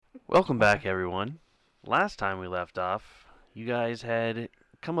Welcome back, everyone. Last time we left off, you guys had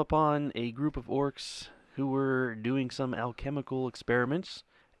come upon a group of orcs who were doing some alchemical experiments,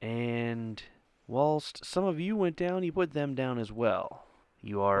 and whilst some of you went down, you put them down as well.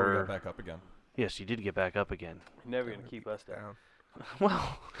 You Or we are... got back up again. Yes, you did get back up again. You're never gonna keep us down.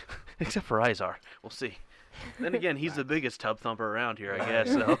 Well, except for Izar. We'll see. Then again, he's the biggest tub thumper around here, I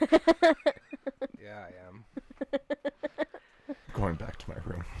guess, so... Yeah, I am. Going back to my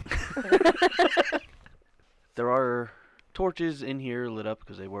room. There are torches in here lit up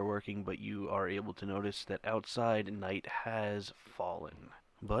because they were working, but you are able to notice that outside night has fallen.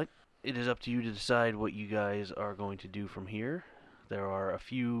 But it is up to you to decide what you guys are going to do from here. There are a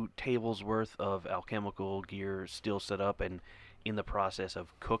few tables worth of alchemical gear still set up and in the process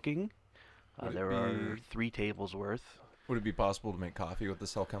of cooking. There are 3 tables worth. Would it be possible to make coffee with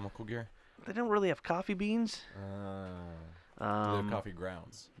this alchemical gear? They don't really have coffee beans. Do they have coffee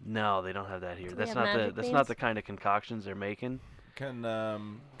grounds? No, they don't have that here. Do they That's have not the magic that's beans? not the kind of concoctions they're making. Can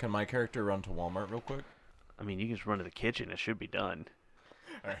my character run to Walmart real quick? I mean, you can just run to the kitchen. It should be done.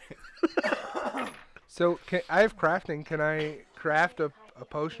 All right. So I have crafting. Can I craft a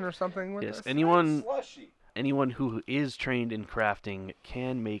potion or something with Yes, this? anyone who is trained in crafting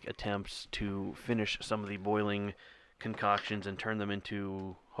can make attempts to finish some of the boiling concoctions and turn them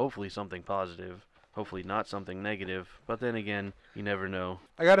into hopefully something positive. Hopefully not something negative, but then again, you never know.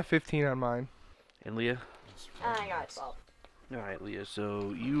 I got a 15 on mine. And Leah? I got 12. Alright, Leah,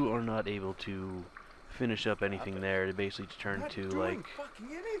 so you are not able to finish up anything there. It basically turned to like fucking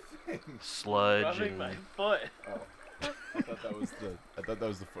anything. sludge Rubbing my and foot. I thought that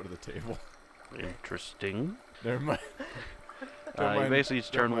was the foot of the table. interesting. Never mind. You basically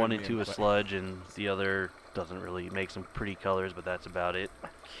just don't turn mind one me into a anyway. sludge and the other doesn't really make some pretty colors, but that's about it.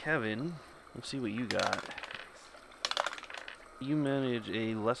 Kevin, let's see what you got. You manage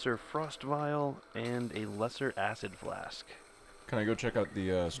a lesser frost vial and a lesser acid flask. Can I go check out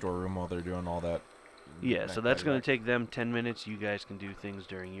the storeroom while they're doing all that? Yeah, so that's going to take them 10 minutes. You guys can do things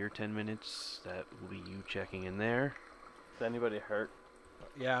during your 10 minutes. That will be you checking in there. Is anybody hurt?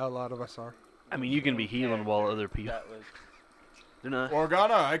 Yeah, a lot of us are. I mean, you can be healing while other people... That was. They're not...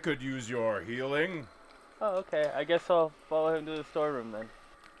 Organa, I could use your healing. Oh, okay. I guess I'll follow him to the storeroom then.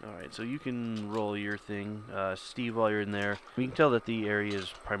 Alright, so you can roll your thing. Steve, while you're in there, you can tell that the area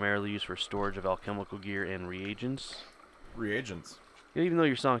is primarily used for storage of alchemical gear and reagents. Reagents. Even though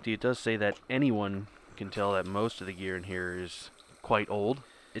you're Sancti, it does say that anyone can tell that most of the gear in here is quite old.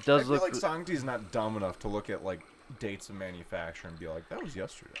 It does I feel look... like Sancti's not dumb enough to look at like dates of manufacture and be like, that was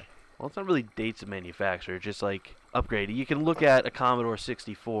yesterday. Well, it's not really dates of manufacture, it's just like upgraded. You can look at a Commodore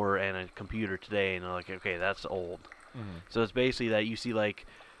 64 and a computer today and you're like, okay, that's old. So it's basically that you see like,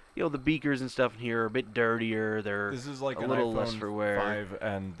 you know, the beakers and stuff in here are a bit dirtier. They're This is like a an little iPhone less for wear. 5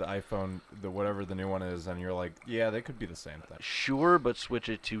 and the iPhone, whatever the new one is, and you're like, yeah, they could be the same thing. Sure, but switch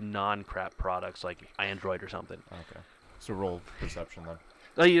it to non-crap products like Android or something. Okay. So roll perception then.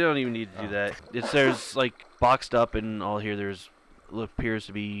 Oh, you don't even need to do that. There's like boxed up and all here. There's appears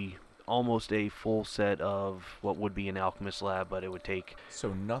to be almost a full set of what would be an alchemist lab, but it would take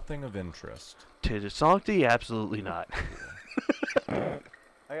So nothing of interest. to the Sancti. Absolutely not.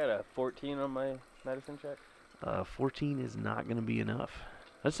 I got a 14 on my medicine check. 14 is not going to be enough.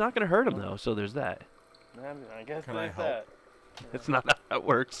 That's not going to hurt him though. So there's that. I guess Can I there's help? that. It's not how it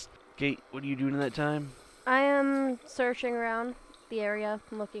works. Kate, what are you doing in that time? I am searching around the area,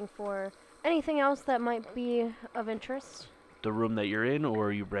 looking for anything else that might be of interest. The room that you're in, or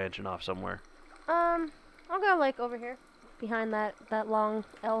are you branching off somewhere? I'll go like over here, behind that long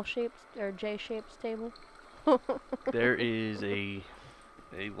L-shaped or J-shaped table. There is a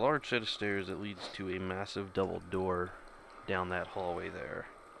large set of stairs that leads to a massive double door down that hallway there.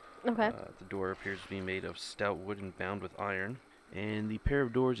 Okay. The door appears to be made of stout wood and bound with iron, and the pair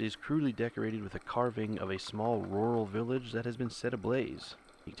of doors is crudely decorated with a carving of a small rural village that has been set ablaze.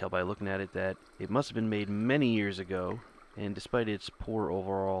 You can tell by looking at it that it must have been made many years ago, and despite its poor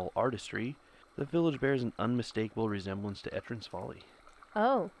overall artistry, the village bears an unmistakable resemblance to Etrin's Folly.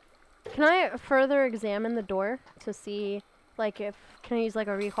 Oh. Can I further examine the door to see, like, can I use, like,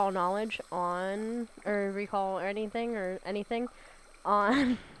 a recall knowledge on, or recall or anything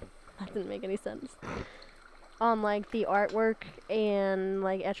on, that didn't make any sense, on, like, the artwork and,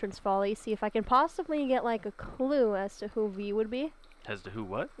 like, Etrin's Folly, see if I can possibly get, like, a clue as to who V would be? As to who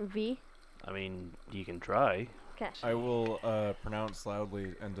what? V? I mean, you can try. Okay. I will pronounce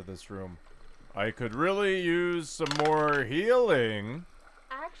loudly into this room. I could really use some more healing.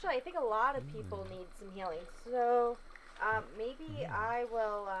 Actually, I think a lot of people need some healing. So, maybe I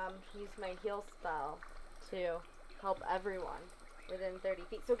will use my heal spell to help everyone. within 30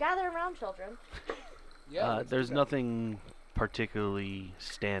 feet. So gather around, children. There's nothing particularly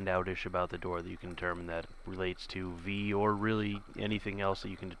standoutish about the door that you can determine that relates to V, or really anything else that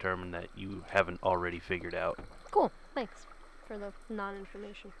you can determine that you haven't already figured out. Cool. Thanks for the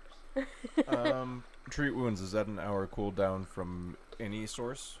non-information. Treat wounds, is that an hour cooldown from any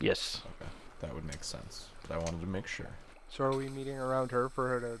source? Yes. Okay, that would make sense. But I wanted to make sure. So are we meeting around her for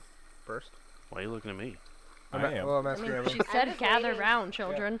her to burst? Why are you looking at me? I am. Well, I'm asking She everyone. said just gather waiting. round,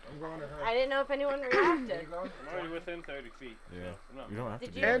 children. I'm going to her. I didn't know if anyone reacted. I'm already within 30 feet. Yeah. No. You don't have to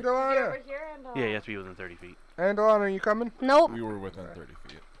Did do you, that. did you Andalana. over here? And, Yeah, you have to be within 30 feet. Andalon, are you coming? Nope. We were within 30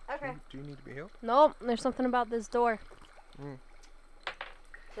 feet. Okay, Do you need to be healed? Nope. There's something about this door.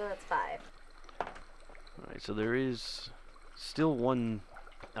 so that's 5. Alright, so there is still one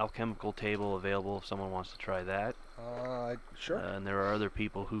alchemical table available if someone wants to try that. Sure. And there are other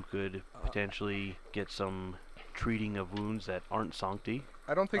people who could potentially get some treating of wounds that aren't sancti.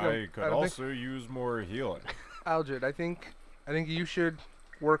 I don't think I could also use more healing. Algid, I think you should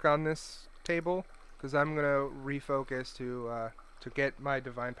work on this table because I'm gonna refocus to get my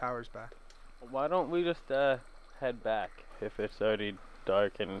divine powers back. Why don't we just head back if it's already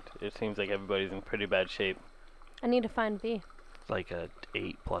dark and it seems like everybody's in pretty bad shape? I need to find V. It's like a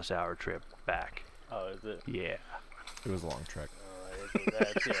 8+ hour trip back. Oh, is it? Yeah. It was a long trek.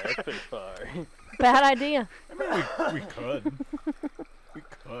 That's pretty far. Bad idea. I mean, we could. We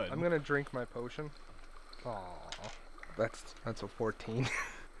could. I'm gonna drink my potion. Aw, that's a 14. I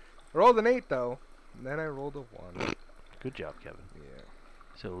rolled an 8 though. And then I rolled a 1. Good job, Kevin. Yeah.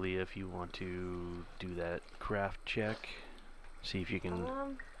 So, Leah, if you want to do that craft check, see if you can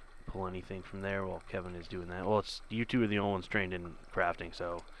pull anything from there while Kevin is doing that. Well, it's you two are the only ones trained in crafting,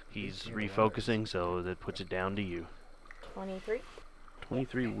 so he's 18 refocusing, so that puts it down to you. 23.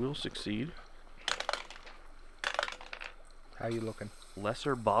 23 will succeed. How you looking?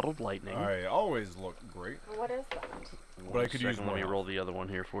 Lesser bottled lightning. I always look great. What is that? But I could use Let more me health. roll the other one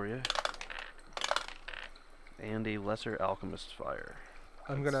here for you. And a lesser alchemist's fire.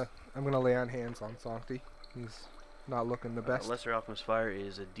 I'm gonna lay on hands on Sancti. He's not looking the best. Lesser alchemist's fire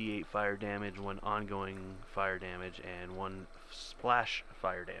is a D8 fire damage, 1 ongoing fire damage, and 1 splash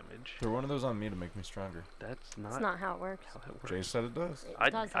fire damage. Throw one of those on me to make me stronger. That's not, It's not how it works. how that Jay works. said it does. It I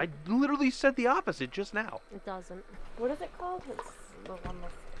doesn't. literally said the opposite just now. It doesn't. What is it called? It's the one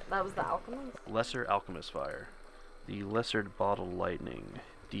that was the alchemist. Lesser alchemist fire. The lesser bottled lightning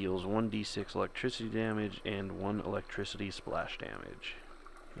deals 1d6 electricity damage and 1 electricity splash damage.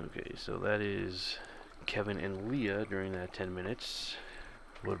 Okay, so that is Kevin and Leah during that 10 minutes.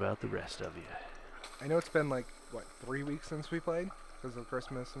 What about the rest of you? I know it's been like 3 weeks since we played because of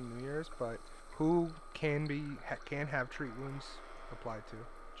Christmas and New Year's, but who can have treat wounds applied to? Do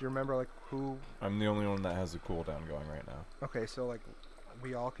you remember like who? I'm the only one that has a cooldown going right now. Okay, so like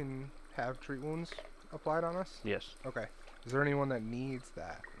we all can have treat wounds applied on us. Yes. Okay. Is there anyone that needs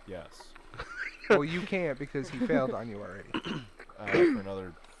that? Yes. Well, you can't because he failed on you already. For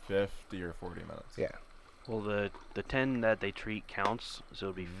another 50 or 40 minutes. Yeah. Well, the 10 that they treat counts, so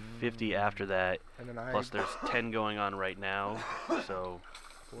it'll be 50 after that. And then I Plus, there's 10 going on right now, so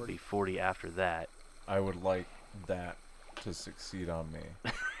it'll be 40 after that. I would like that to succeed on me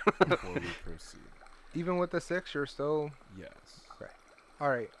before we proceed. even with the 6, you're still Yes. all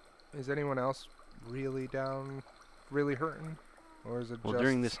right. Is anyone else really down, really hurting, or is it Well, just?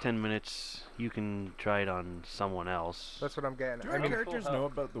 during this 10 minutes, you can try it on someone else. That's what I'm getting. Do I our mean, characters full know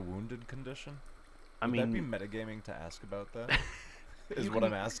health. about the wounded condition? I Would mean, that be metagaming to ask about that? Is You what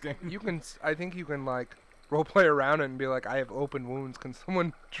can- I'm asking. you can. I think you can like roleplay around it and be like, I have open wounds. Can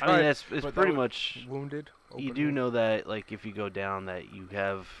someone I try mean, it's But that pretty would- much. wounded? You Open do wound? know that, like, if you go down, that you can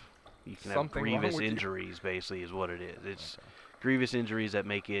have Something wrong grievous with you. injuries. Basically, is what it is. It's Okay. grievous injuries that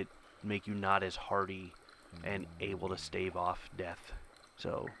make you not as hardy and able to stave off death.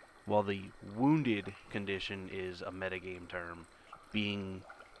 So, while the wounded condition is a metagame term, being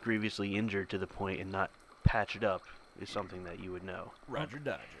grievously injured to the point and not patched up is something that you would know. Roger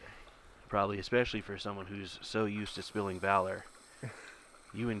Dodger. Probably, especially for someone who's so used to spilling valor.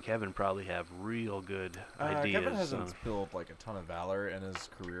 You and Kevin probably have real good ideas. Kevin hasn't on- spilled like a ton of valor in his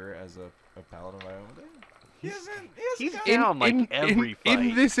career as a paladin of my own day. He hasn't. He's got- down like every fight.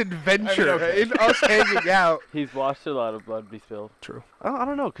 in this adventure, okay. in us hanging out. He's watched a lot of blood be spilled. True. I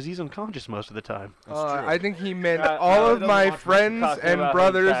don't know, because he's unconscious most of the time. That's true. I think he meant No, all he of doesn't my watch friends Talking and about his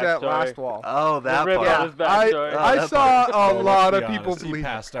brothers at backstory. Last Wall. Oh, that rip part. out his I, backstory. I that saw Oh, a let's lot be of people honest, He bleed.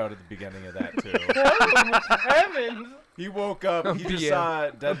 passed out at the beginning of that too. Heavens! He woke up. He just BM. saw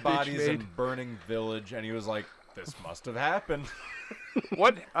A dead bitch bodies in made. burning village, and he was like, This must have happened.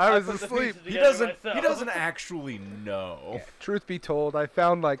 What? I was put the asleep. pieces He together doesn't. myself. He doesn't actually know. Truth be told, I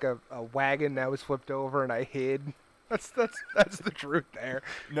found like a wagon that was flipped over and I hid. That's the truth there.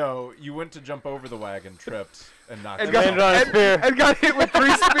 No, you went to jump over the wagon, tripped, and knocked. And it got, landed down. on a spear. and got hit with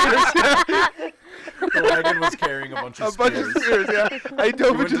 3 spears. Yeah. The wagon was carrying a bunch of A bunch of spears. spears, yeah. I You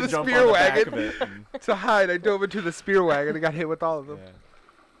dove went into to the jump spear on the back wagon of it, and- to hide. I dove into the spear wagon and got hit with all of them.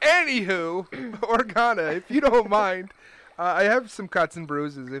 yeah. Anywho, Organa, if you don't mind, I have some cuts and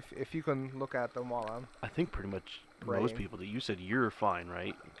bruises. If you can look at them while I'm. I think pretty much Praying. most people that you said you're fine,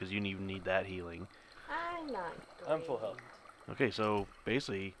 right? Because you didn't even need that healing. I'm not. I'm full health. Okay, so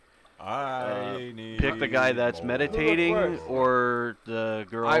basically, I need pick the guy that's more. meditating worse? or the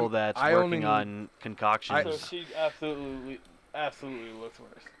girl I'm- that's I only working need- on concoctions. So she absolutely looks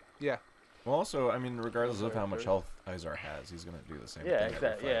worse. Yeah. Well, also, I mean, regardless of how much health Izar has, he's gonna do the same Yeah, thing. every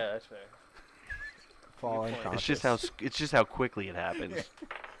exactly. fight. Yeah, that's fair. Fall Good point. unconscious. it's just how quickly it happens.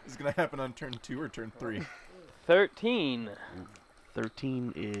 It's gonna happen on turn 2 or turn 3. 13.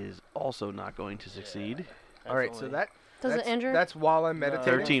 13 is also not going to succeed. All right, so That's Does it that's, injure? That's while I'm only- No,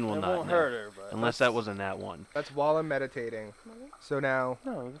 meditating. 13 will it not, won't no. hurt her, but Unless that was a nat 1. That's while I'm meditating. So now,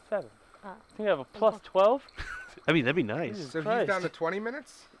 no, it's a 7. Ah. I think I have a plus 12. I mean, that'd be nice. Jesus so if he's Christ. down to 20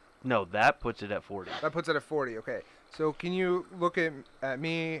 minutes, No, that puts it at 40. that puts it at 40. Okay. So can you look at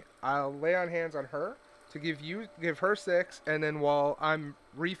me? I'll lay on hands on her to give her 6, and then while I'm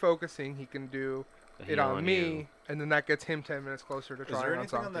refocusing, he can do The it heal on me, you. and then that gets him 10 minutes closer to Is trying there on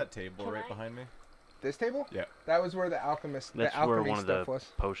anything on something. that table Can right I- behind me? This table? Yeah. That was where the alchemist, That's the where alchemy one of stuff the was.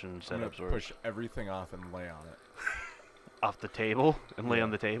 potion I'm gonna setups were. push everything off and lay on it. Off the table and lay Yeah. on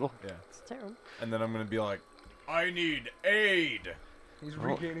the table. Yeah. It's terrible. And then I'm gonna be like, I need aid. He's Well-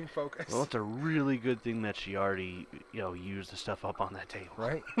 regaining focus. Well, it's a really good thing that she already, used the stuff up on that table.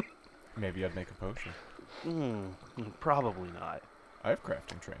 Right? Maybe I'd make a potion. Probably not. I have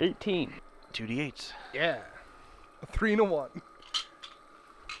crafting training. 18. 2d8s. Yeah. A 3 and a 1.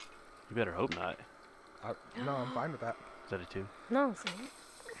 You better hope not. No, I'm fine with that. Is that a 2? No, see?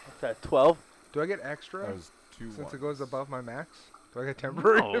 What's that, 12? Do I get extra That was 2 since ones. it goes above my max? Do I get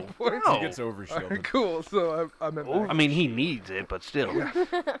temporary No, hit points? no. He gets Alright, overshielded. cool. So I'm at max. I mean, he needs it, but still.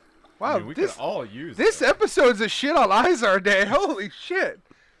 Wow, I mean, we this could all use this it. episode's a shit on Izar Day. Holy shit.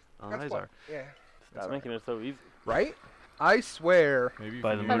 Oh, That's eyes fun. are. Yeah. Stop making it so easy. Right? I swear. Maybe if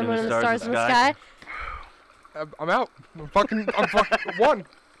By you the need By the moon moon and and the stars in the sky. sky. I'm out. I'm fucking one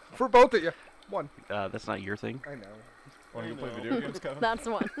for both of you. One. That's not your thing. I know. Want to go play I video games, Kevin? That's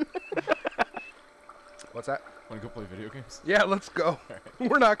one. What's that? Want to go play video games? Yeah, let's go.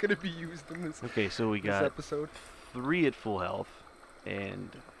 We're not going to be used in this, Okay, so we this got episode. 3 at full health, and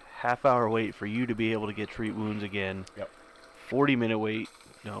half-hour wait for you to be able to get treat wounds again. Yep. 40-minute wait.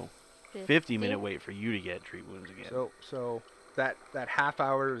 No, 50-minute wait for you to get treat wounds again. So that half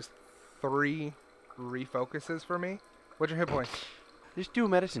hour is 3 refocuses for me. What's your hit points? Just do a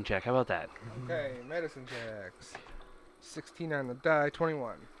medicine check. How about that? Okay, medicine checks. 16 on the die,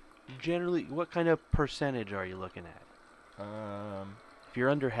 21. Generally, what kind of percentage are you looking at? If you're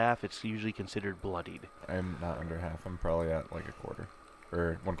under half, it's usually considered bloodied. I'm not under half. I'm probably at like a quarter.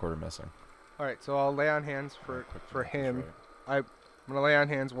 Or 1/4 missing. All right, so I'll lay on hands for Quick math is him. right. I'm gonna lay on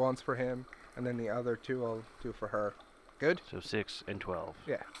hands once for him, and then the other 2 I'll do for her. Good. So 6 and 12.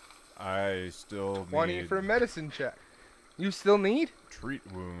 Yeah. I still 20 need for a medicine check. You still need? treat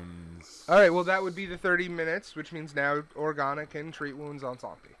wounds. All right. Well, that would be the 30 minutes, which means now Organa can treat wounds on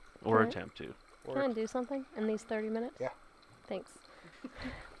Santi. Or Okay. attempt to. Can I do something in these 30 minutes? Yeah. Thanks.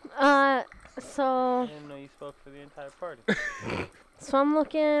 I So didn't know you spoke for the entire party. I'm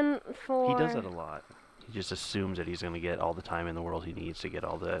looking for. He does that a lot. He just assumes that he's going to get all the time in the world he needs to get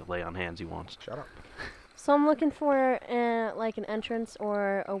all the lay on hands he wants. Shut up. So I'm looking for like an entrance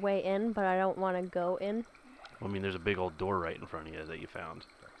or a way in, but I don't want to go in. I mean, there's a big old door right in front of you that you found.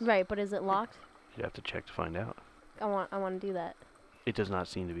 Right, but is it locked? You'd have to check to find out. I want to do that. It does not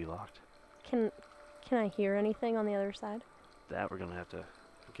seem to be locked. Can I hear anything on the other side? That we're going to have to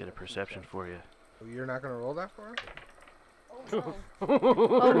get a perception for you. You're not gonna roll that for her? Oh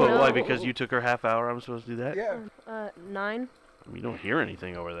Well, no. why? Because you took her half hour, I'm supposed to do that? Yeah. 9. I mean, you don't hear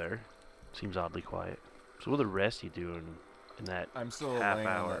anything over there. Seems oddly quiet. So what the rest you doing in that? I'm still Half laying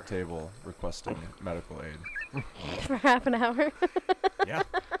on hour. that table requesting medical aid. For half an hour. Yeah.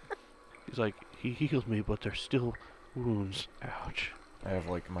 He's like, he healed me, but there's still wounds. Ouch. I have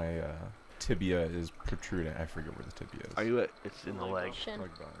like my tibia is protruding. I forget where the tibia is. Are you at? It's in the leg. Shin. Leg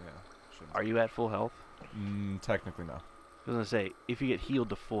bone, yeah. Shins. Are you at full health? Technically no. I was gonna say, if you get healed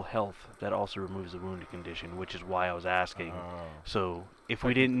to full health, that also removes the wounded condition, which is why I was asking. Oh. So, if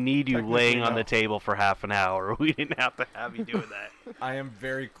we didn't need you technically, laying on no. the table for half an hour, we didn't have to have you doing that. I am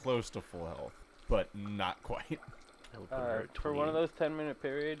very close to full health, but not quite. That would put her at For one of 28. those 10-minute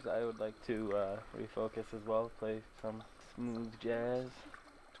periods, I would like to refocus as well, play some smooth jazz.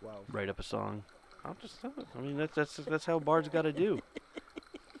 12. Write up a song. I mean, that's how bards got to do.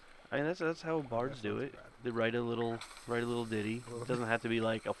 I mean, that's how bards do it. They write a little ditty. It doesn't have to be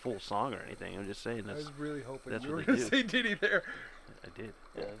like a full song or anything. I'm just saying I that's. was really hoping that's you were what they going to do. say Diddy there. I did.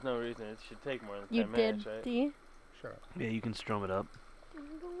 Yeah, there's no reason it should take more than You 10 did, minutes, right? D. Shut up. Yeah, you can strum it up,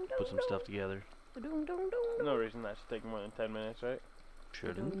 put some stuff together. No reason that should take more than 10 minutes, right?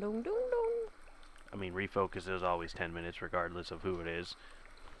 Shouldn't. I mean, refocus is always 10 minutes, regardless of who it is.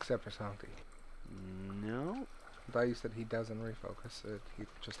 Except for Sancti. No, I thought you said he doesn't refocus. It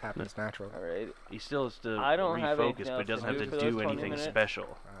just happens naturally. Alright. he still has to I don't have refocus, anything but he else doesn't to have do to for those do 20 anything minutes.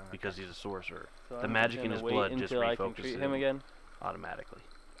 special because he's a sorcerer So The I'm magic in gonna his wait blood just until I can refocuses treat him. him again. automatically.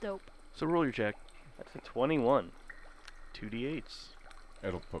 Dope. So roll your check. That's a 21. 2d8s.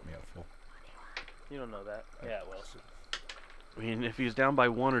 It'll put me at full. You don't know that. Yeah, well. I mean, if he's down by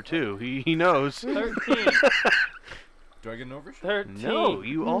 1 or 2, he knows. 13. Do I get an overshield? 13. No,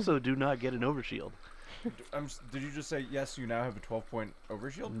 you also do not get an overshield. Did you just say yes? You now have a 12-point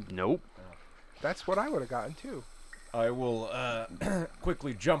overshield. Nope. That's what I would have gotten too. I will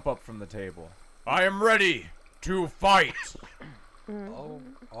quickly jump up from the table. I am ready to fight. Oh,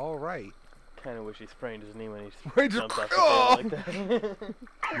 all right. Kind of wish he sprained his knee when he Wait, jumped off oh! the table like that.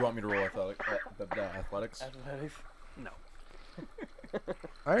 You want me to roll athletics? Athletics. No.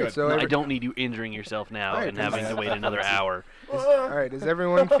 All right, Good. so No, I every- don't need you injuring yourself now Alright, and then having to wait another hour. all right. Is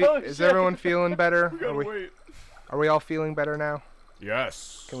everyone everyone feeling better? Are we all feeling better now?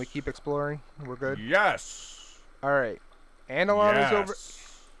 Yes. Can we keep exploring? We're good. Yes. All right. Analon is over.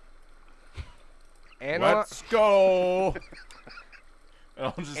 Analon. Let's go.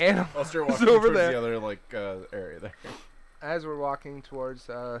 I'll start walking over towards there. the other area there. As we're walking towards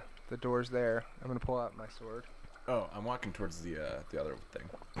the doors there, I'm gonna pull out my sword. Oh, I'm walking towards the other thing.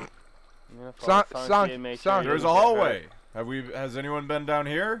 I'm gonna follow Son- Santi and make sure son- he There's a doesn't get hallway. hurt. Has anyone been down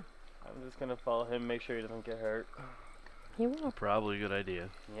here? I'm just gonna follow him, make sure he doesn't get hurt. He will. Probably a good idea.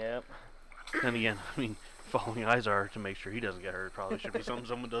 Yep. And again, I mean, following Izar to make sure he doesn't get hurt probably should be something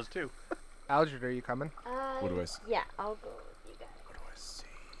someone does too. Algid, are you coming? What do I see? Yeah, I'll go with you guys. What do I see?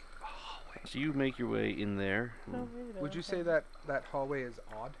 So you make your way in there. Would you say that hallway is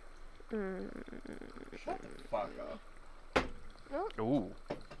odd? Fuck up. Ooh.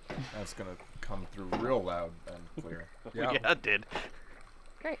 That's gonna come through real loud and clear. Yeah, it did.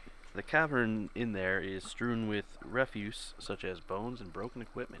 Great. The cavern in there is strewn with refuse such as bones and broken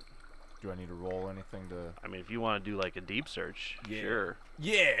equipment. Do I need to roll anything to? I mean, if you want to do like a deep search, Yeah. sure.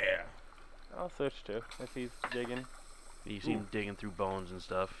 Yeah. I'll search too, if he's digging. You see him digging through bones and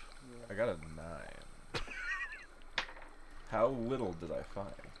stuff. I got a 9. How little did I find?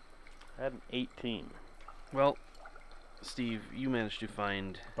 I had an 18. Well, Steve, you managed to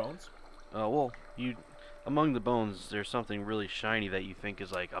find. Bones? You among the bones, there's something really shiny that you think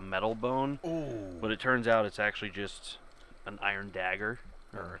is like a metal bone, Ooh. but it turns out it's actually just an iron dagger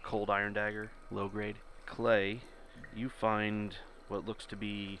or a cold iron dagger, low grade. Clay, you find what looks to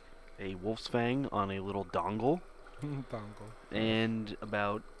be a wolf's fang on a little dongle Dongle. and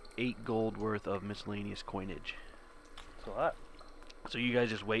about 8 gold worth of miscellaneous coinage. It's a lot. So you guys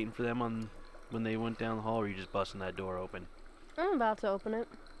just waiting for them on when they went down the hall, or you just busting that door open? I'm about to open it.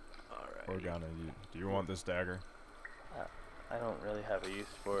 Organa, do you want this dagger? I don't really have a use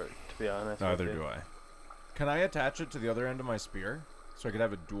for it, to be honest. Neither with you. do I. Can I attach it to the other end of my spear? So I could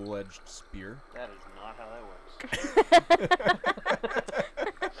have a dual-edged spear? That is not how that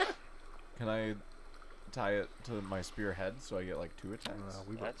works. Can I tie it to my spear head so I get like 2 attacks?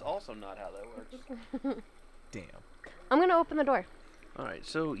 That's also not how that works. Damn. I'm gonna open the door. Alright,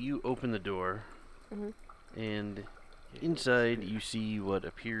 so you open the door, Mhm. and inside you see what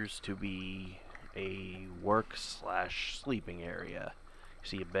appears to be a work/sleeping area. You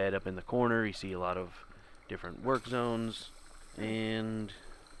see a bed up in the corner, you see a lot of different work zones, and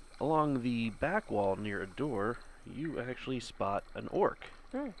along the back wall near a door, you actually spot an orc.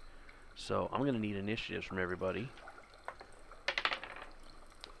 Hmm. So I'm going to need initiatives from everybody.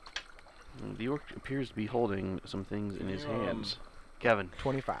 The orc appears to be holding some things in his hands. Kevin.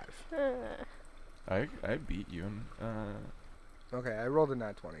 25. I beat you. Okay, I rolled a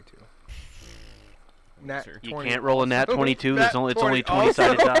nat 22. Nat Sure. You 20 can't roll a nat also. 22. Nat It's only 20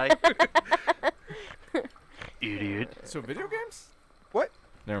 20-sided also. die. Idiot. So video games? What?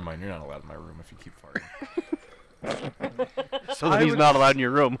 Never mind. You're not allowed in my room if you keep farting. So that I he's would- not allowed in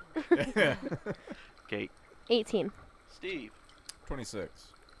your room. Okay. 18. Steve. 26.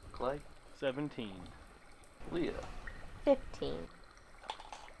 Clay. 17. Leah. 15.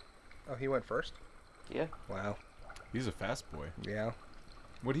 Oh, he went first? Yeah. Wow. He's a fast boy. Yeah.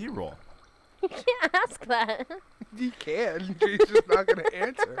 What'd he roll? You can't ask that. He can. He's just not going to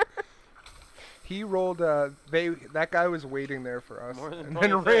answer. He rolled, that guy was waiting there for us More than and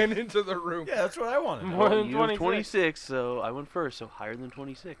then 26. ran into the room. Yeah, that's what I wanted. More Well, than you have 26. 26, so I went first, so higher than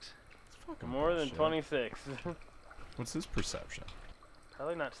 26. More than 26. What's his perception?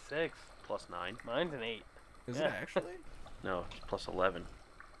 Probably not 6. Plus 9. Mine's an 8. Is Yeah. it actually? No, it's plus 11.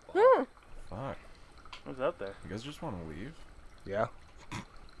 Hmm. Fuck. What's up there? You guys just want to leave? Yeah.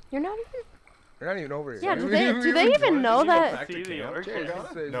 You're not even. You're not even over here. Yeah, do they even know that? See the orc?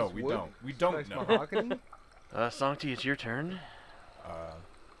 No, we don't. We don't Nice know. mahogany. Sancti, it's your turn.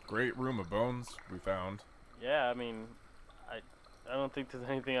 Great room of bones we found. Yeah, I mean, I don't think there's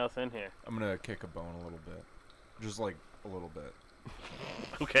anything else in here. I'm gonna kick a bone a little bit. Just like a little bit.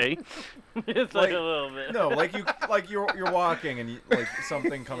 Okay. It's like a little bit. No, you're walking and like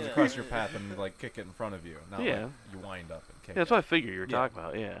something comes Yeah. across your path and you like kick it in front of you. Not Yeah. like you wind up and kick Yeah, that's it. what I figured you were Yeah. talking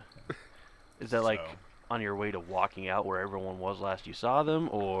about, yeah. Is that like So, on your way to walking out where everyone was last you saw them,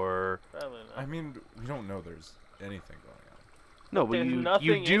 or... Probably not. I mean, we don't know there's anything going on. No, but There's you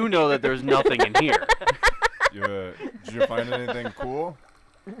nothing do in know here. that there's nothing in here. Did you find anything cool?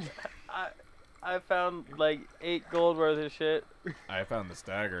 I found like 8 gold worth of shit. I found the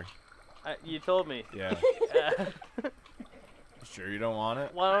stagger. You told me. Yeah. Sure you don't want it?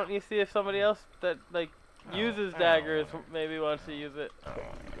 Why don't you see if somebody else that like uses daggers maybe wants to use it? I don't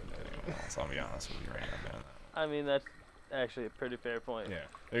want anything else. I'll be honest with you right now, man. I mean, that's actually a pretty fair point. Yeah,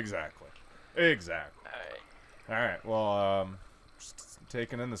 exactly. Exactly. All right. All right. Well, just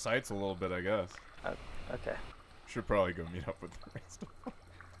taking in the sights a little bit, I guess. Okay. Should probably go meet up with the rest of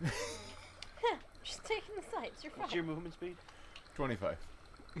them. Just taking the sights. You're fine. What's your movement speed? 25.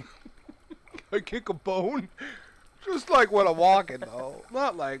 I kick a bone. Just like when I'm walking, though.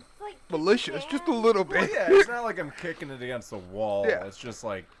 Not like It's like malicious, just a little Well, bit. yeah, it's not like I'm kicking it against the wall. Yeah. It's just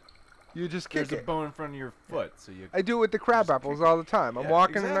like You just kick there's a it. bone in front of your foot, so you. I do it with the crab Just apples kick it. all the time. I'm Yeah,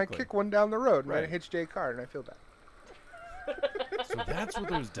 walking and I exactly. kick one down the road, and then Right. it hits Jay Card, and I feel bad. So that's where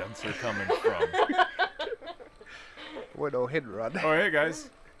those dents are coming from. What no hit and run. Oh, hey guys.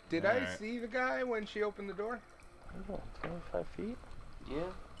 Did I Alright. see the guy when she opened the door? 25 feet? Yeah,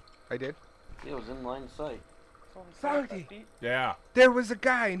 I did. it was in line of sight. It's only Santi. 25 feet? Yeah. There was a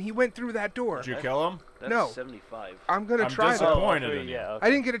guy, and he went through that door. Did you kill him? That's No. 75. I'm gonna I'm try disappointed. that. Disappointed three, in you. yeah. I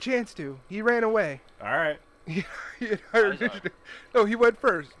didn't get a chance to. He ran away. All right. He no, he went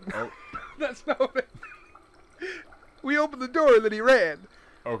first. Oh. That's not it. We opened the door, and then he ran.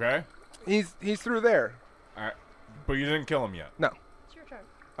 Okay. He's through there. All right. But you didn't kill him yet. It's your turn.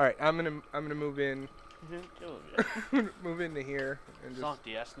 All right, I'm gonna move in, You didn't kill him yet. move into here, and just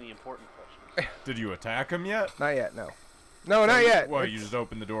Sancti, ask the important question. Did you attack him yet? not yet. No, not yet. Well, you It's- just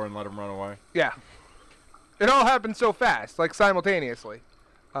opened the door and let him run away. Yeah. It all happened so fast, like simultaneously.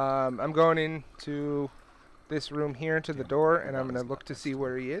 I'm going into this room here to the door, and I'm gonna look to see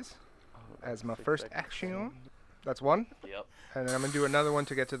where he is as my first action. That's one, Yep. and then I'm gonna do another one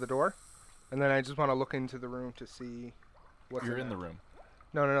to get to the door, and then I just want to look into the room to see what's You're in there. the room.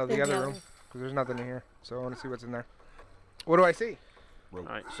 No, the other room, because there's nothing in here. So I want to see what's in there. What do I see? Rope.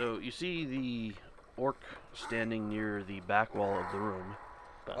 Alright, so you see the orc standing near the back wall of the room.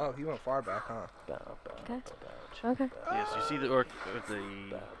 Oh, he went far back, huh? Okay. Okay. Yes, you see the orc at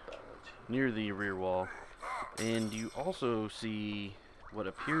the near the rear wall, and you also see what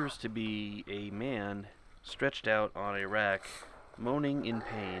appears to be a man stretched out on a rack, moaning in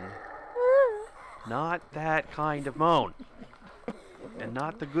pain. Not that kind of moan, and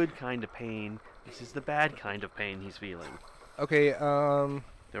not the good kind of pain. This is the bad kind of pain he's feeling. Okay.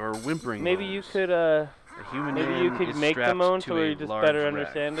 There are whimpering. Maybe you moans. could, A human maybe man you could is make the strapped moan to so we a just large better rack.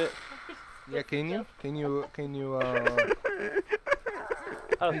 understand it. Yeah. Can you?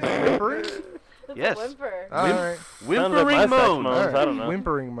 Oh, Whimpering? That's Yes. a whimper. All Whim- right. Sounds like Whimpering my sex moans. moans. Alright, I don't know.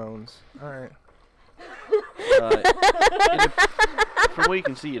 Whimpering moans. All right. From what you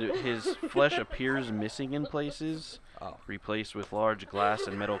can see, his flesh appears missing in places, Oh. replaced with large glass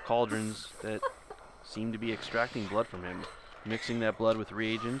and metal cauldrons that seem to be extracting blood from him, mixing that blood with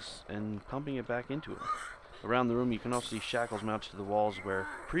reagents and pumping it back into him. Around the room, you can also see shackles mounted to the walls where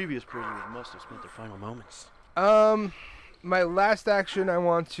previous prisoners must have spent their final moments. My last action, I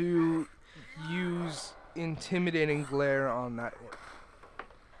want to use intimidating glare on that.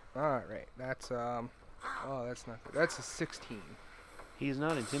 All right. That's Oh, that's not good. That's a 16. He is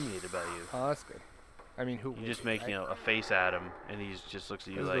not intimidated by you. Oh, that's good. I mean, who? You just wouldn't, make right? a face at him, and he just looks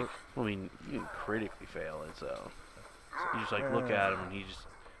at you Is like. it- Well, I mean, you can critically fail it, so you just like look at him, and he just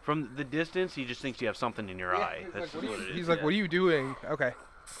from the distance he just thinks you have something in your eye. He's That's like, just what it is. He's like, yeah. what are you doing? Okay,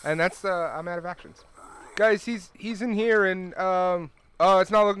 and that's I'm out of actions. Guys, he's in here, and oh,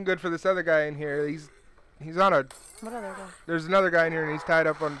 it's not looking good for this other guy in here. He's on a. What other guy? There's another guy in here, and he's tied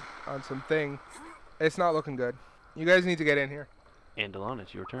up on some thing. It's not looking good. You guys need to get in here. And Delon,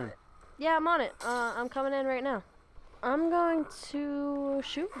 it's your turn. Yeah, I'm on it. I'm coming in right now. I'm going to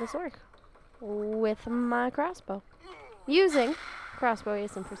shoot this orc with my crossbow, using crossbow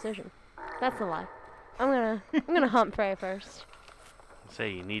ace and precision. That's a lie. I'm gonna hunt prey first. Say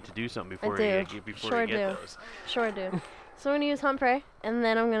you need to do something before do. you get Sure do. those. Sure do. So I'm gonna use hunt prey, and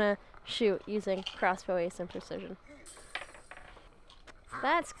then I'm gonna shoot using crossbow ace and precision.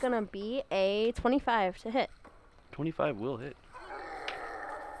 That's gonna be a 25 to hit. 25 will hit.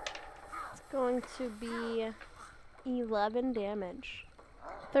 It's going to be 11 damage.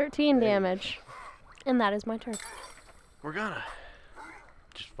 13 damage. And that is my turn. We're gonna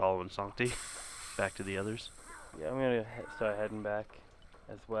just following Sancti back to the others. Yeah, I'm gonna start heading back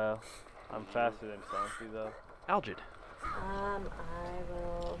as well. I'm faster than Santi though. Algid. I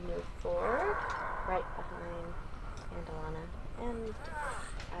will move forward, right behind Andalana, and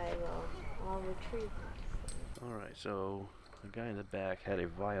I'll retrieve this. All right, so the guy in the back had a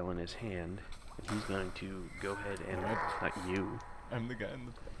vial in his hand, and he's going to go ahead and not you. I'm the guy in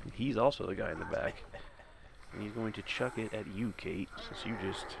the. He's also the guy in the back, and he's going to chuck it at you, Kate, since you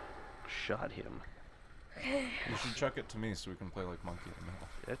just shot him. You should chuck it to me so we can play like monkey in the middle.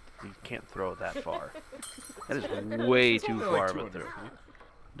 That, you can't throw it that far. That is way It's too only far like of a 200 throw. feet.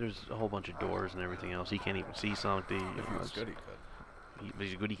 There's a whole bunch of doors and everything else. He can't even see Sancti. If he was good, he could. But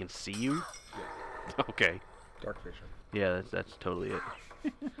he's good. He can see you. Okay. Dark vision. Yeah, that's totally it.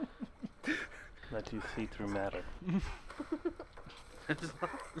 Let you see through matter.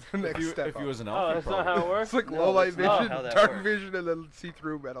 The next step. If he up. was an Oh, elf, that's he not probably how it works? It's like No, low light that's not vision, how that dark works. vision, and then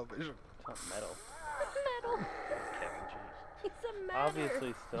see-through metal vision. It's not metal. Metal. Kevin, jeez. He said matter.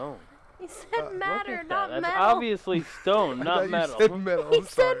 Obviously stone. He said Look matter, at that. not That's metal. obviously stone, I not thought metal. You said metal. He I'm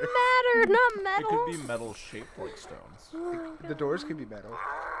said sorry. matter, not It metal. could be metal shaped like stones. Oh my The doors could be metal.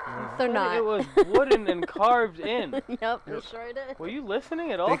 They're But not. It was wooden and carved in. Yep, it sure did. Were you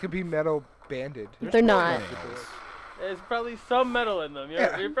listening at all? They could be metal banded. They're not. Nails. There's probably some metal in them. You're,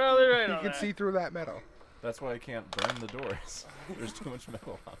 Yeah. you're probably right You on can that. see through that metal. That's why I can't burn the doors. There's too much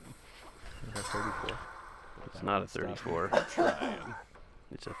metal on them. 34. It's not a 34. Trying.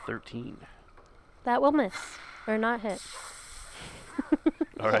 It's a 13. That will miss. Or not hit.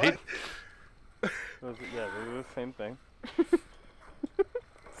 All right. Those- yeah, they were the same thing.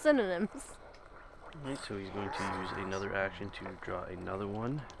 Synonyms. Alright, so he's going to use another action to draw another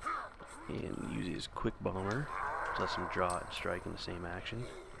one. And use his quick bomber. So lets him draw and strike in the same action.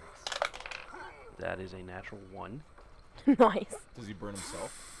 That is a natural 1. Nice. Does he burn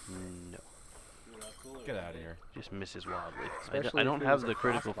himself? No. Get out of here. Just misses wildly. Especially I if don't it have was the a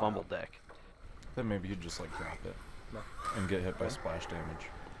critical crossbow. fumble deck. Then maybe he'd just like drop it No. and get hit by splash damage.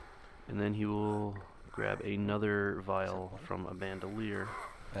 And then he will grab another vial from a bandolier.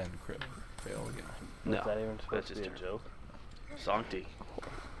 And crit fail again. No, Was that even supposed that's to be a his joke? Sancti.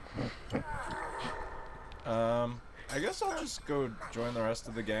 I guess I'll just go join the rest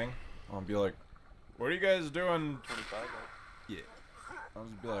of the gang. I'll be like, what are you guys doing? 25? Yeah. I'll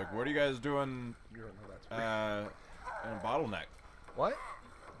just be like, what are you guys doing You don't know that's in a bottleneck? What?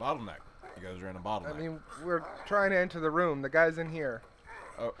 Bottleneck. You guys are in a bottleneck. I mean, we're trying to enter the room. The guy's in here.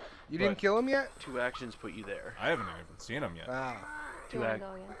 Oh, You didn't but- kill him yet? 2 actions put you there. I haven't even seen him yet. Ah. Do you want to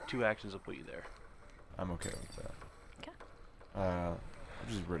go again? 2 actions will put you there. I'm okay with that. 'Kay. I'll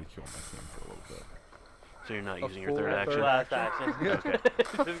just ridicule my team for a little bit. So you're not A using your full third third action. Last action. Okay.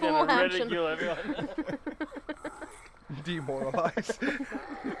 Just Full gonna action. ridicule everyone. Demoralized.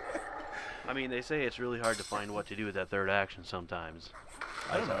 I mean, they say it's really hard to find what to do with that third action sometimes.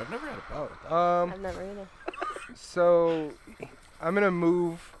 I don't know. I've never had a problem with that. I've never either. So I'm gonna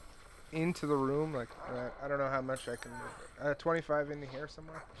move into the room. Like I don't know how much I can move. 25 into here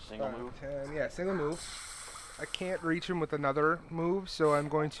somewhere. Single 5, move? 10. Yeah, single move. I can't reach him with another move, so I'm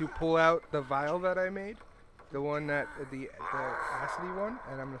going to pull out the vial that I made, the one that the acidy one,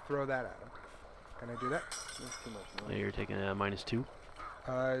 and I'm gonna throw that at him. Can I do that? That's too much So noise. you're taking a -2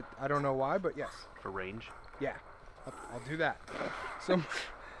 I don't know why, but yes. for range. Yeah, I'll do that.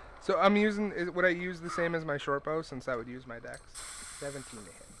 So I'm using. Would I use the same as my short bow since that would use my dex? 17 to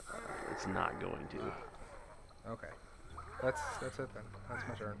hit. It's not going to. Okay, that's it then. That's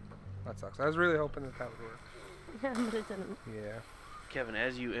my turn. That sucks. I was really hoping that would work. Yeah, but it didn't. Yeah. Kevin,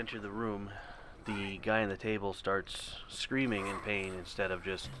 as you enter the room, the guy on the table starts screaming in pain instead of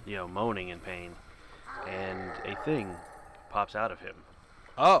just, moaning in pain. And a thing pops out of him.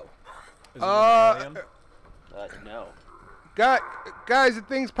 Oh. Is it an alien? No. Guys, the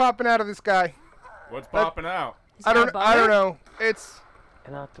thing's popping out of this guy. What's popping out? He's I got don't butter? know. It's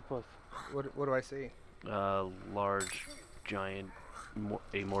An octopus. what do I see? Large, giant,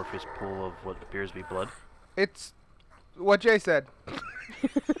 amorphous pool of what appears to be blood. It's what Jay said.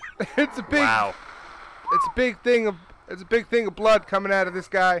 It's a big Wow. it's a big thing of blood coming out of this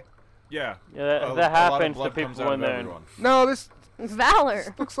guy. Yeah. Yeah, that A lot of happens to blood comes people out when of they're. everyone. No, this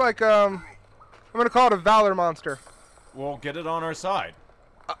Valor. looks like I'm gonna call it a Valor monster. We'll get it on our side.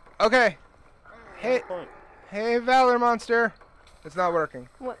 Okay. Hey, Point. hey, Valor monster. It's not working.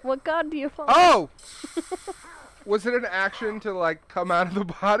 What god do you follow? Oh! Was it an action to like come out of the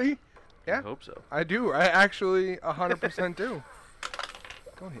body? I Yeah, hope so. I do. I actually 100% do.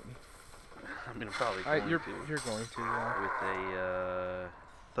 Don't hit me. I mean, I'm probably going You're to. going to. Yeah. With a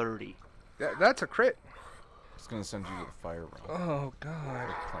 30. That's a crit. It's gonna send you to the fire realm. Oh God.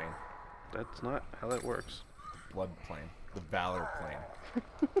 The plane. That's not how that works. Blood plane. The Valor plane.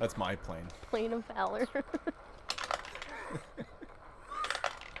 That's my plane. Plane of Valor.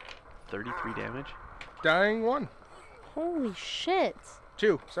 33 damage. Dying 1. Holy shit.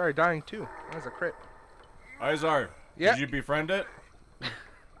 2. Sorry, dying 2. That's a crit. Izar, Yeah. did you befriend it?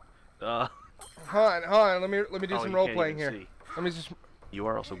 Uh, Hold on. Let me do oh, some you role can't playing even here. see. Let me just. You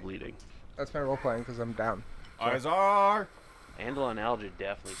are also bleeding. That's my role playing because I'm down. Izar! Andala and Algid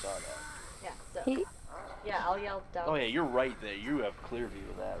definitely saw that. Yeah, so. He, Yeah, I'll yell down. Oh yeah, you're right there. You have clear view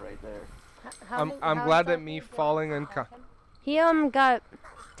of that right there. I'm glad that me falling he got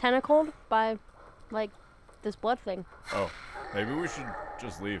tentacled by, like, this blood thing. Oh, maybe we should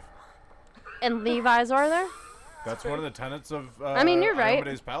just leave. And leave Izar there? That's one of the tenets of I mean, you're right.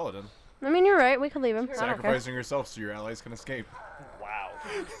 Iomede's Paladin. I mean, you're right. We could leave him. I don't care. Sacrificing yourself so your allies can escape. Wow.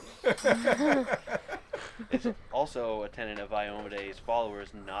 It's also a tenet of Iomede's followers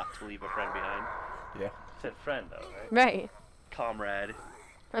not to leave a friend behind. Yeah. Said friend though, right? Right. Comrade.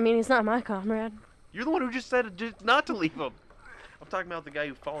 I mean, he's not my comrade. You're the one who just said not to leave him. I'm talking about the guy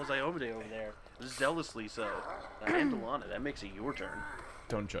who follows Iomade over there. Zealously so. Andalana, that makes it your turn.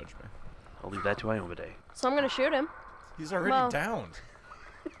 Don't judge me. I'll leave that to Iomade. So I'm gonna shoot him. He's already Well- downed.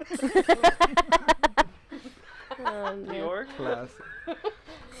 The Yeah. orc? Class.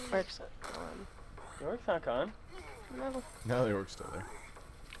 Works. The orc's not gone. No. No, the orc's still there.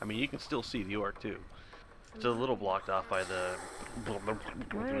 I mean, you can still see the orc too. It's a little blocked off by the. I'm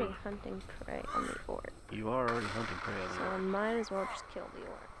already hunting prey on the orc, You are already hunting prey on the so orc. I might as well just kill the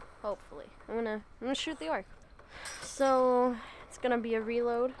orc. Hopefully, I'm gonna shoot the orc. So it's gonna be a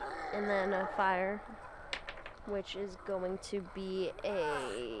reload and then a fire, which is going to be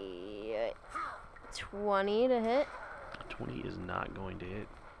a 20 to hit. 20 is not going to hit.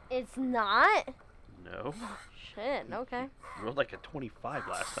 It's not. No. Shit. Okay. You rolled like a 25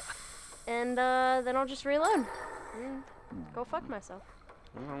 last time. And then I'll just reload. And go fuck myself.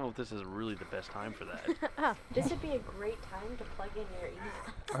 I don't know if this is really the best time for that. This would be a great time to plug in your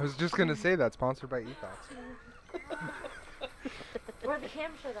ethos. I was just gonna say that. Sponsored by Ethos. Or the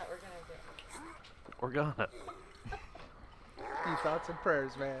camp show that we're gonna do. We're gonna. Thoughts and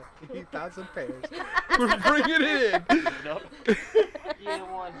prayers, man. Thoughts and prayers. We're bringing it in. Nope. Yeah,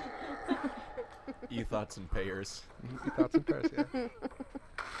 one. E-thoughts and payers. Thoughts and prayers, yeah.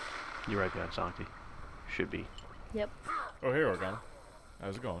 You're right, God, Sancti. Should be. Yep. Oh, hey, Organa.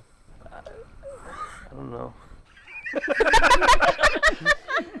 How's it going? I don't know.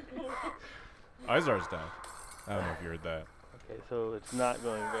 Izar's down. I don't know if you heard that. Okay, so it's not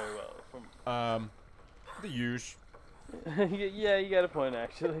going very well. From The usual. yeah, you got a point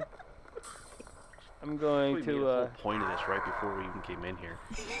actually. I'm going We made a to. whole point of this right before we even came in here.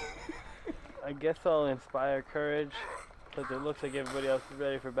 I guess I'll inspire courage, because it looks like everybody else is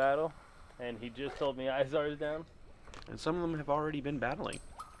ready for battle, and he just told me Izar is down. And some of them have already been battling.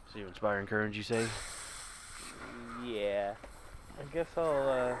 So you inspire and courage, you say? Yeah. I guess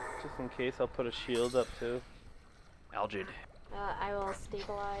I'll, just in case, I'll put a shield up too. Algid. I will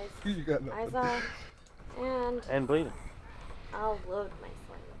stabilize You got nothing. Iza, and And bleeding. I'll load my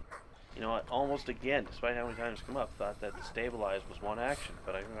sling. You know what? Almost again, despite how many times it's come up, thought that the stabilize was one action,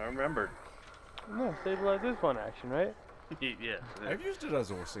 but I remembered. No, stabilize is one action, right? Yeah. I've used it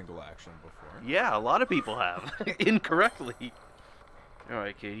as a single action before. Yeah, a lot of people have. Incorrectly.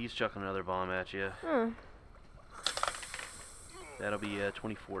 Alright, Kate, he's chucking another bomb at you. Hmm. That'll be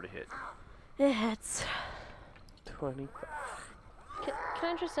 24 to hit. It hits. 20. Can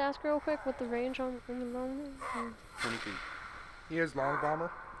I just ask real quick what the range on the bomb is? 20 feet. He is long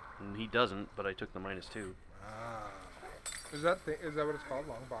bomber. And he doesn't, but I took the -2. Is that what it's called,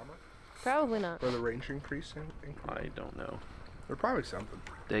 long bomber? Probably not. Or the range increase? I don't know. Or probably something.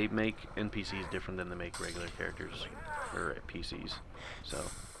 They make NPCs different than they make regular characters or PCs. So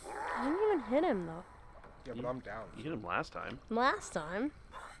I didn't even hit him though. Yeah, but I'm down. you hit him last time. Last time.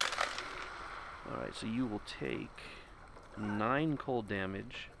 All right, so you will take 9 cold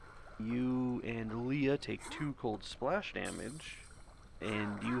damage. You and Leah take 2 cold splash damage,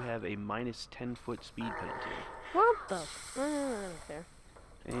 and you have a -10-foot speed penalty. What the? I don't care.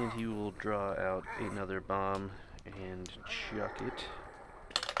 And he will draw out another bomb and chuck it.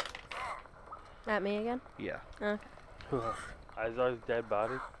 At me again? Yeah. Okay. Izar's dead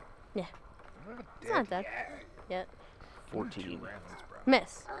body. It's not dead yet. 14.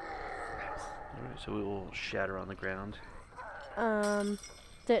 Miss. Alright, so it will shatter on the ground.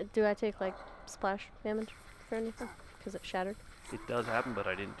 Do I take like splash damage for anything? Because it shattered. It does happen, but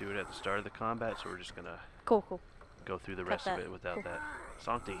I didn't do it at the start of the combat, so we're just gonna Cool, cool. go through the Cut rest of that. it without Cool. that.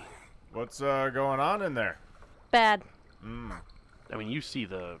 Sancti. What's going on in there? Bad. I mean, you see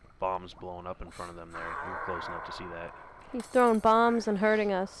the bombs blowing up in front of them there. You're close enough to see that. He's throwing bombs and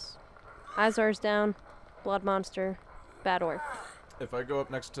hurting us. Izar's down. Blood monster. Bad orc. If I go up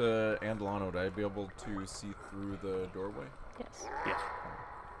next to Andalano, would I be able to see through the doorway? Yes. Yes.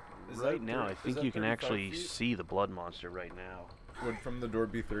 Is Right that now, I is think that you can 35 actually feet? see the blood monster right now. Would from the door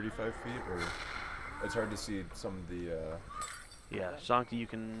be 35 feet, or it's hard to see some of the? Yeah, Sancti, you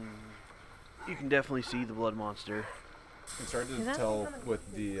can definitely see the blood monster. It's hard to Is that tell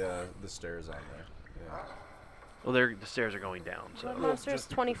with the stairs on there. Yeah. Well, the stairs are going down, so. Blood Well, monster is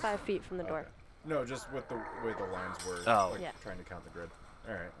just 25 feet from the door. Okay. No, just with the way the lines were. Oh. Like Yeah. trying to count the grid.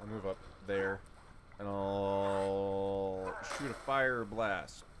 All right, I'll move up there, and I'll shoot a fire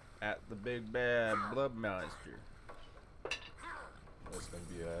blast at the big bad blood monster. That's gonna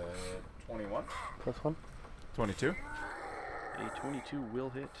be a 21. +1. 22. A 22 will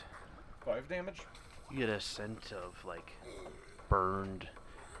hit. 5 damage. You get a scent of like burned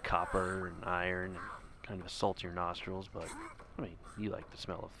copper and iron, and kind of assaults your nostrils. But I mean, you like the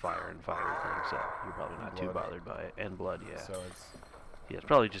smell of fire and fiery things, so you're probably not too Blood. bothered by it. And blood, yeah. So it's Yeah, it's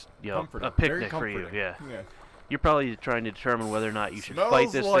probably just comforting. a Very picnic for you. comforting. Yeah. Yeah. You're probably trying to determine whether or not you should Smells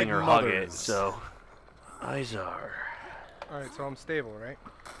fight this like thing or hug it. mothers. So, Izar. Alright, so I'm stable, right?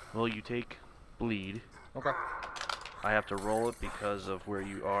 Well, you take bleed. Okay. I have to roll it because of where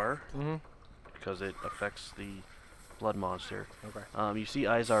you are, Mm-hmm. because it affects the blood monster. Okay. You see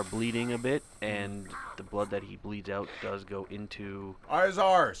Izar bleeding a bit, and the blood that he bleeds out does go into.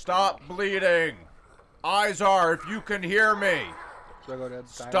 Izar, stop bleeding. Izar, if you can hear me, So I go to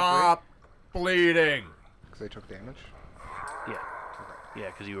stop bleeding. Because they took damage. Yeah,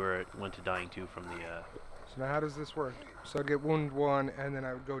 because you went to dying 2 from the. So now how does this work? So I'd get wound 1, and then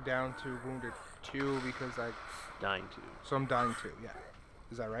I would go down to wounded 2 because Dying 2. So I'm dying 2, yeah.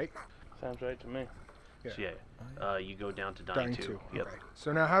 Is that right? Sounds right to me. So yeah, you go down to dying 2. Yep. Okay.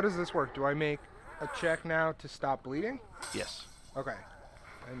 So now how does this work? Do I make a check now to stop bleeding? Yes. Okay.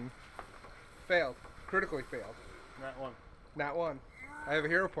 And failed. Critically failed. Not one. Not 1. I have a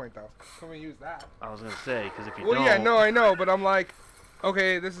hero point though. Can we use that? I was gonna say, because if you Well, don't. yeah, no, I know, but I'm like,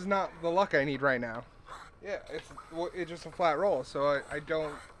 okay, this is not the luck I need right now. Yeah, it's just a flat roll, so I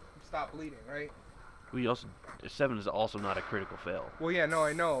don't stop bleeding, right? We also 7 is also not a critical fail, Well, yeah, no,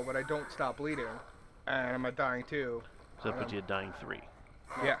 I know, but I don't stop bleeding, and I'm a dying 2. so that puts you at dying 3.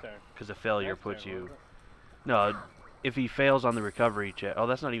 Yeah. Turn. Because a failure Next puts turn, you. wasn't No, if he fails on the recovery check. Oh,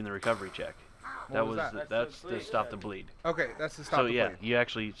 that's not even the recovery check. What was that? that's That's the the bleed stop check. the bleed. Okay, that's the stop So the yeah, bleed. you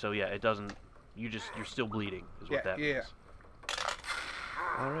actually. So yeah, it doesn't. You're still bleeding, is what Yeah, that yeah. means.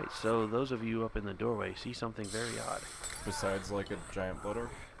 All right, so those of you up in the doorway see something very odd. Besides, like a giant blood orc.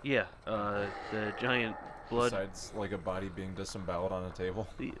 Yeah, the giant blood. Besides, like a body being disemboweled on a table.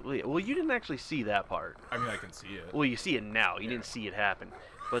 Well, you didn't actually see that part. I mean, I can see it. Well, you see it now. You didn't see it happen.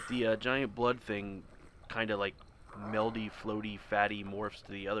 But the giant blood thing kind of like meldy, floaty, fatty morphs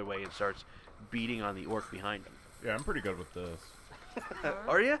to the other way and starts beating on the orc behind him. Yeah, I'm pretty good with this.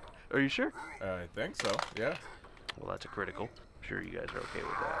 Are you? Are you sure? I think so. Yeah. Well, that's a critical. I'm sure you guys are okay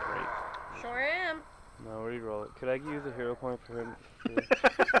with that, right? Sure am. No, re-roll it. Could I use a hero point for him?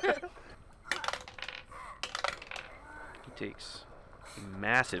 He takes a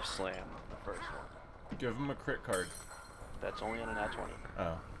massive slam on the first one. Give him a crit card. That's only on a nat 20.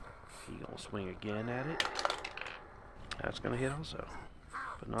 Oh. He gonna swing again at it. That's gonna hit also,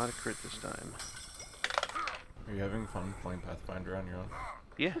 but not a crit this time. Are you having fun playing Pathfinder on your own?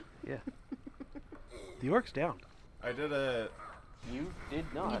 Yeah, yeah. The orc's down. I did it. You did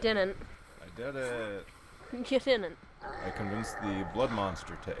not. You didn't. I did it. You didn't. I convinced the blood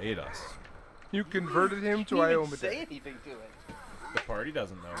monster to aid us. You converted him to say Iomedae. anything to it. The party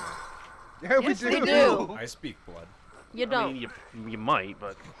doesn't know me. Yeah, Yes, we they do. do. I speak blood. You I don't. mean, you might,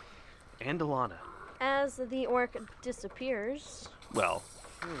 but. And Alana. As the orc disappears, Well,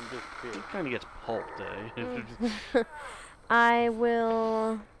 Disappeared. he kind of gets pulped. I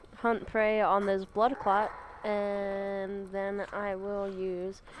will hunt prey on this blood clot, and then I will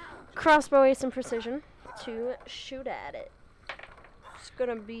use crossbow ace and precision to shoot at it. It's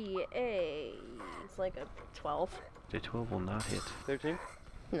gonna be it's like a 12. J12 will not hit. 13?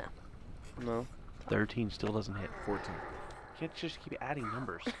 No. No. 13 still doesn't hit. 14. You can't just keep adding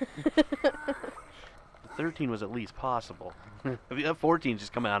numbers. 13 was at least possible. I mean, that 14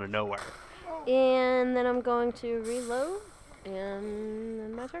 just coming out of nowhere. And then I'm going to reload, and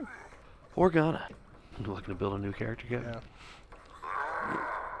then my turn. Organa. You looking to build a new character yet? Yeah.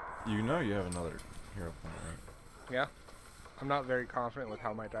 You know you have another hero point, right? Yeah. I'm not very confident with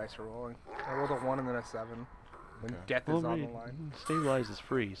how my dice are rolling. I rolled a 1 and then a 7. When Okay. death Well, is on I the mean, line. Stabilize is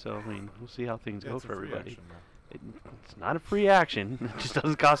free, so I mean, we'll see how things go It's a for free everybody. action, though. It's not a free action. It just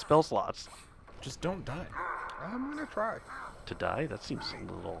doesn't cost spell slots. Just don't die. I'm gonna try. To die? That seems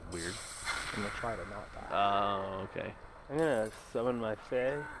a little weird. I'm gonna try to not die. Oh, okay. I'm gonna summon my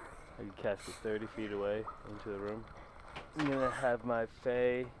Fae. I can cast it 30 feet away into the room. I'm gonna have my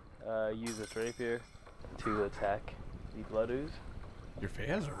Fae use its rapier to attack the blood ooze. Your Fae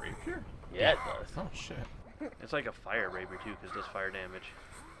has a rapier? Yeah, it does. Oh, shit. It's like a fire rapier too, because it does fire damage.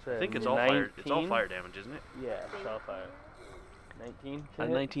 So I think it's all fire. It's all 19? fire damage, isn't it? Yeah, it's all fire. 19? to A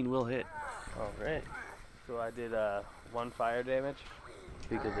hit? 19 will hit. Alright. So I did 1 fire damage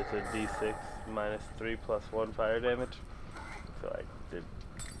because it's a d6 minus 3 plus 1 fire damage. So I did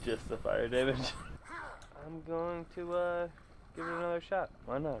just the fire damage. I'm going to give it another shot.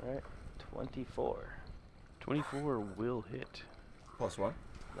 Why not, right? 24. 24 will hit. +1?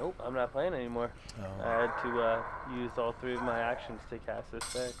 Nope, I'm not playing anymore. Oh. I had to use all 3 of my actions to cast this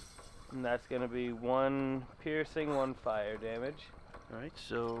thing. And that's going to be 1 piercing, 1 fire damage. Alright,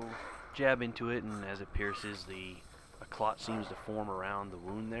 so jab into it, and as it pierces, a clot seems to form around the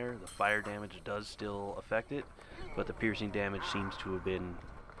wound there. The fire damage does still affect it, but the piercing damage seems to have been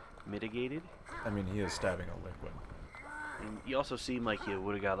mitigated. I mean, he is stabbing a liquid. And you also seem like you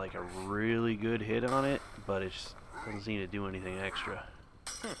would have got like a really good hit on it, but it just doesn't seem to do anything extra.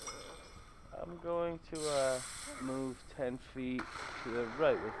 I'm going to move 10 feet to the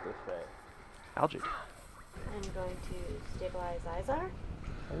right with the Fae. Algid. I'm going to stabilize Izar. Is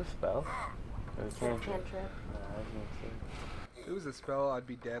that a spell? Or a It's a cantrip? cantrip. I was gonna say. If it was a spell, I'd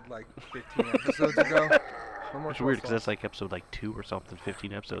be dead like 15 episodes ago. No more It's weird because spell that's like episode like 2 or something,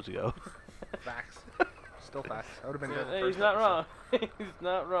 15 episodes ago. slots. Facts. Still facts. I would have been dead. Yeah, the he's first not episode. wrong. He's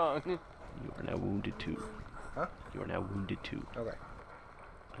not wrong. You are now wounded 2. Huh? You are now wounded 2. Okay.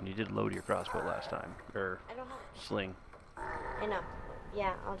 And you did load your crossbow last time. Or I don't have. sling. I know.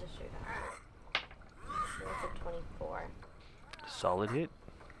 Yeah, I'll just shoot that. So that's a 24. Solid hit?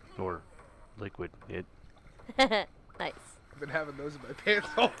 Or liquid hit? Nice. I've been having those in my pants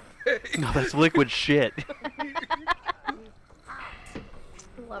all day. No, that's liquid shit.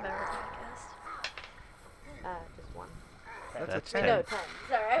 Love every podcast. Just 1. That's a 10. No, 10.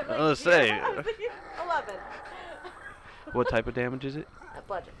 Sorry. I was like, Let's say. 11. What type of damage is it?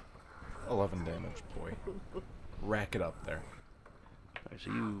 Bludgeon. 11 damage, boy. Rack it up there. Alright,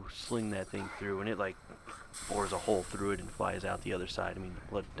 so you sling that thing through, and it like bores a hole through it and flies out the other side. I mean,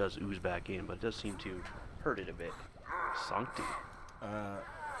 the blood does ooze back in, but it does seem to hurt it a bit. Sancti. I'm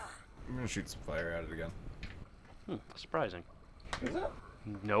gonna shoot some fire at it again. Surprising.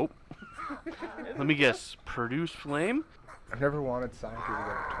 Nope. Let me guess. Produce flame? I've never wanted Sancti to get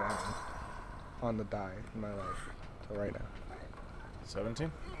a 20 on the die in my life. So right now.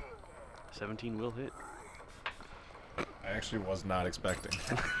 17? 17 will hit. I actually was not expecting.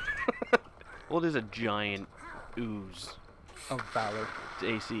 Well, it is a giant ooze. Of Valor. Its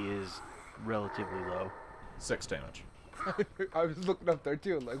AC is relatively low. 6 damage. I was looking up there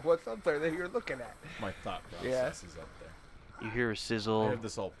too, like what's up there that you're looking at? My thought process Yeah. is up there. You hear a I sizzle, have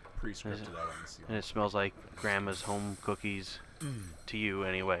this all pre-scripted out on the and ceiling. it smells like grandma's home cookies. To you,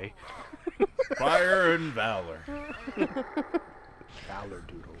 anyway. Fire and Valor. Valor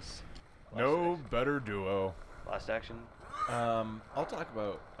Doodles. No better duo. Last action. I'll talk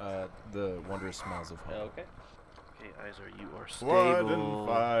about the wondrous smells of home. Okay. Okay, Izar, you are Blood stable. and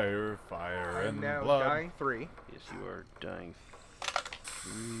fire, fire I'm and now blood. dying 3. Yes, you are dying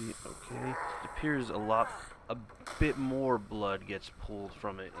 3. Okay. It appears a bit more blood gets pulled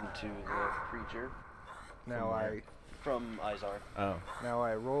from it into the creature. Now where? From Izar. Oh.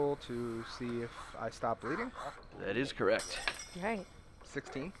 I roll to see if I stop bleeding. That is correct. Right.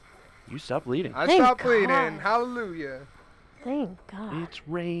 16. You stop bleeding. I Thank stop bleeding. God. Hallelujah. Thank God. It's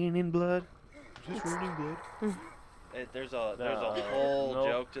raining blood. Just raining blood. There's a No. whole Nope.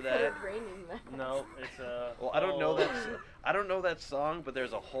 joke to that. No, it's Well, I don't know that song, but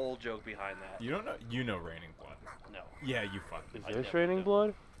there's a whole joke behind that. You don't know? You know Raining Blood. No. Yeah, you fucking. Is I this never raining did.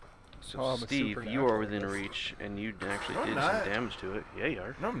 blood? So Oh, I'm a Steve, you supernatural are within guess. reach, and you actually No, I'm did not. some damage to it. Yeah, you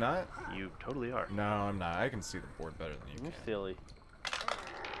are. No, I'm not. You totally are. No, I'm not. I can see the board better than you You're can. silly.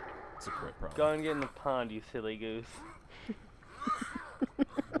 It's a great problem. Go and get in the pond, you silly goose.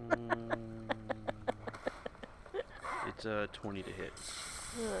 It's 20 to hit.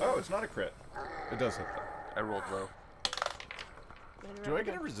 Oh, it's not a crit. It does hit though. I rolled low. Do I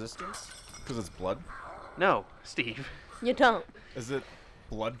get a resistance? Because it's blood? No, Steve. You don't. Is it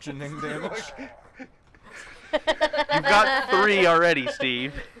bludgeoning damage? You've got 3 already,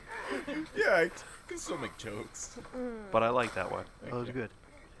 Steve. Yeah, I can still make jokes. But I like that one. That was you. good.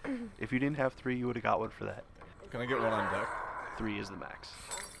 If you didn't have 3, you would have got one for that. Can I get one on deck? 3 is the max.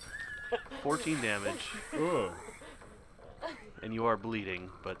 14 damage, Ooh. and you are bleeding,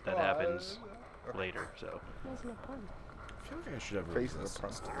 but that happens later, so. Wasn't a pun. I feel like I should have Face of the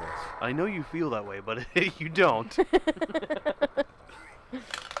resistance to this. I know you feel that way, but you don't.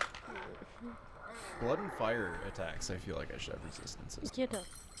 Blood and fire attacks, I feel like I should have resistances. You don't.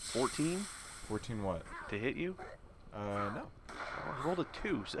 14 14 what? to hit you? No. Well, I rolled a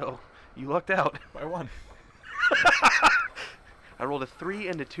 2, so you lucked out. By 1. I rolled a 3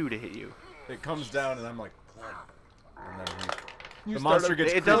 and a 2 to hit you. It comes down and I'm like, blood. And then You the start monster a- gets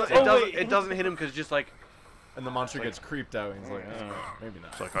It creeped doesn't. out. It doesn't. It doesn't hit him because just like And the monster It's like- gets creeped out and he's like, maybe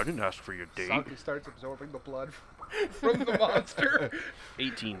not. it's like I didn't ask for your date. Saki starts absorbing the blood from the monster.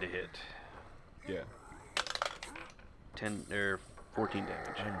 18 to hit. Yeah. 10 or 14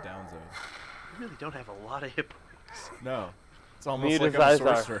 damage. I'm down zone. You really don't have a lot of hit points. No. It's almost Neither like I'm a does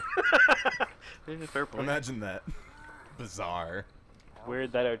Izar. sorcerer. Yeah, fair point. Imagine that. Bizarre.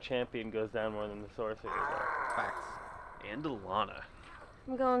 Weird that our champion goes down more than the sorcerer does. Facts. And Alana.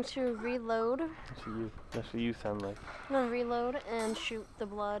 I'm going to reload. That's what you sound like. I'm gonna reload and shoot the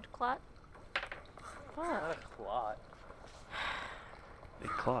blood clot. Fuck. Not a clot. It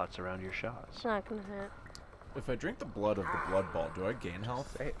clots around your shots. It's not gonna hit. If I drink the blood of the blood ball, do I gain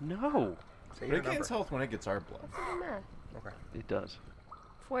health? Say it. No, Say But your it gains number. health when it gets our blood. Pretty mad. Okay. it does.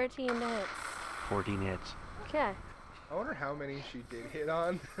 14 to hit. 14 hits. Okay. I wonder how many she did hit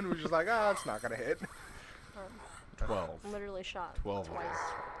on, and was just like, ah, it's not gonna hit. 12. Literally shot 12. twice.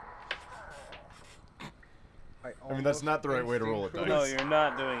 I mean, that's not the right way to roll a instinctually- No, you're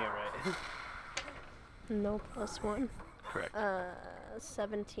not doing it right. No +1. Correct.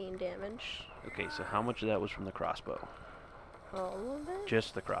 17 damage. Okay, so how much of that was from the crossbow? All of it?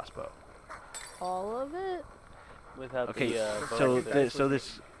 Just the crossbow. All of it? Without Okay, the so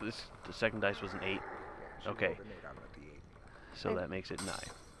bonus dice. the second dice was an 8. She Okay. rolled an 8 on a D8. So that makes it 9.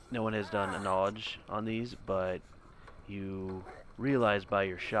 No one has done a knowledge on these, but you realize by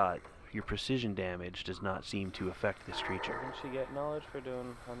your shot, your precision damage does not seem to affect this creature. Doesn't she get knowledge for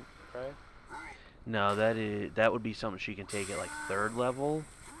doing hunt prey? No, that would be something she can take at like 3rd level.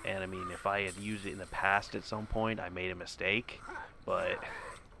 And I mean, if I had used it in the past at some point, I made a mistake. But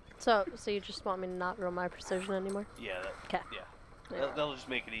So you just want me to not roll my precision anymore? yeah, Okay. yeah, that'll just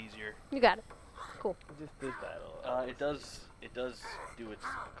make it easier. You got it. It just did that a lot. It does do its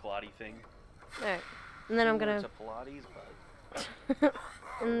Pilates thing. Alright. And then I'm Similar gonna to Pilates, but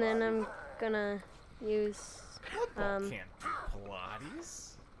and then I'm gonna use Can't do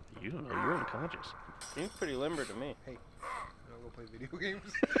Pilates. you don't know. You're unconscious. Seems pretty limber to me. You wanna go play video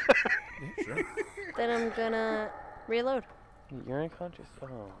games? Yeah, sure. then I'm gonna reload. You're unconscious? Oh,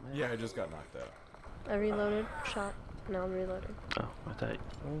 man. Yeah, I just got knocked out. I reloaded, shot, now I'm reloading. Oh, I thought.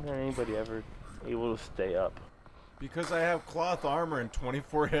 When is anybody ever able to stay up? Because I have cloth armor and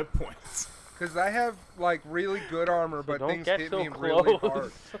 24 hit points. Because I have like really good armor, So but don't things get hit so me close. really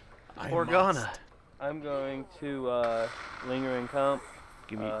hard. I Organa. must. I'm going to lingering comp.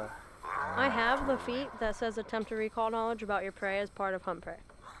 Give me. I have the feat that says attempt to recall knowledge about your prey as part of Hunt Prey.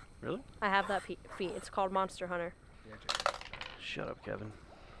 Really? I have that feat. It's called Monster Hunter. Yeah, Jay. Shut up, Kevin.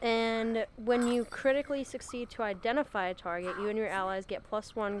 And when you critically succeed to identify a target, you and your allies get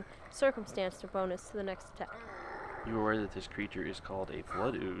 +1 circumstance to bonus to the next attack. You are aware that this creature is called a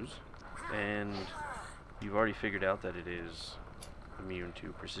blood ooze, and you've already figured out that it is immune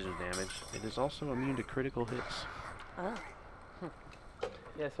to precision damage. It is also immune to critical hits. Oh.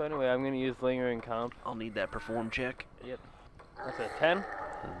 Yeah, so anyway, I'm going to use lingering comp. I'll need that perform check. Yep. That's a 10.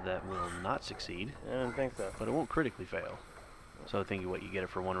 That will not succeed, I didn't think so. but it won't critically fail. So I think what you get it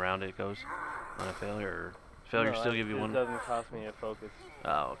for 1 round it goes on a failure, or failure No, still give you it 1? doesn't cost me a focus.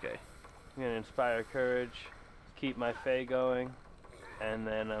 Oh, okay. I'm gonna inspire courage, keep my Fae going, and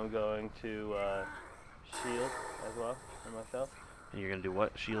then I'm going to shield as well for myself. And you're gonna do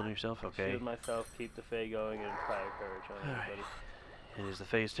what? Shielding yourself? Okay. Shield myself, keep the Fae going, and inspire courage on Alright. everybody. It is the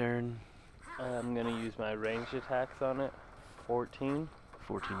Fae's turn. I'm gonna use my ranged attacks on it. 14.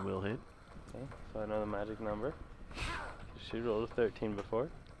 14 will hit. Okay, so I know the magic number. She rolled a 13 before.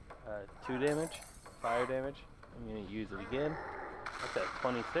 2 damage, fire damage. I'm gonna use it again. That's at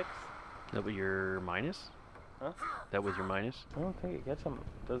 26. That with your minus? Huh? That with your minus? I don't think it gets a.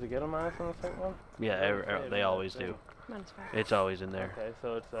 Does it get a minus on the second one? Yeah, Doesn't say it they on always that do. thing. Minus 5. It's always in there. Okay,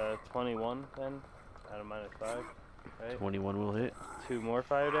 so it's 21 then, out of minus 5. Right? 21 will hit. 2 more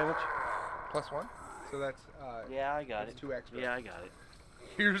fire damage. +1. So that's Yeah, I got that's 2 extra. Yeah, I got it.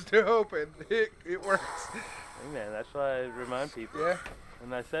 Here's to hoping it works. Hey man, that's why I remind people. Yeah.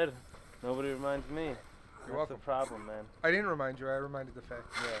 And I said, nobody reminds me. That's welcome. the problem, man. I didn't remind you. I reminded the fact.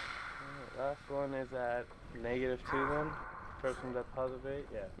 Yeah. Last one is at -2 then. Person that positive 8.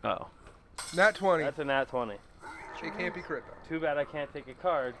 Yeah. Oh. Nat 20. That's a nat 20. It can't be crit though. Too bad I can't take a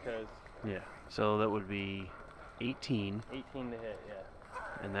card because Yeah. So that would be 18, 18 to hit. Yeah.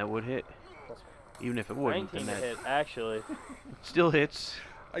 and that would hit. +1. Even if it wouldn't, 19 then to that hit. Actually, still hits.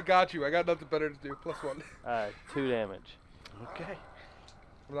 I got you. I got nothing better to do. +1. 2 damage. Okay.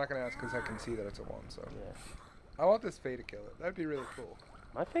 I'm not gonna ask because I can see that it's a 1. So Yeah. I want this Fae to kill it. That'd be really cool.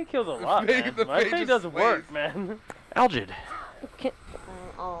 My Fae kills a lot, Fae- man. the My Fae Fae just does slays. work, man. Algid.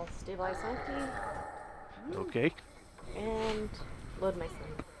 I'll stabilize Sancti Okay. and load my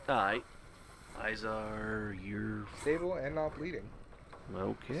slave. Alright. Izar, you're Stable and not bleeding.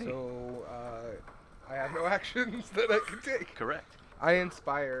 okay. So I have no actions that I can take. Correct. I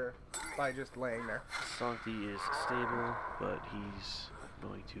inspire by just laying there. Sancti is stable, but he's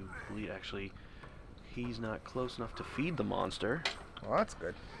going to bleed. Actually, he's not close enough to feed the monster, Well, that's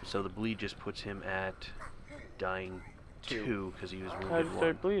good. so the bleed just puts him at dying 2 because he was How'd wounded you 1.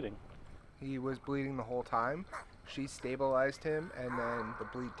 start bleeding? He was bleeding the whole time. She stabilized him, and then the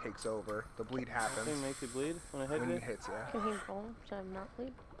bleed takes over. The bleed Thing happens makes you bleed when I hit when he you? hits you. Can he roll to not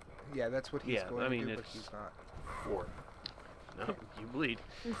bleed? Yeah, that's what he's Yeah, going I mean, to do, but it's- he's not. 4. No, you bleed.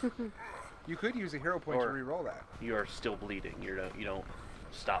 You could use a hero point Or- to re-roll that. You are still bleeding. You don't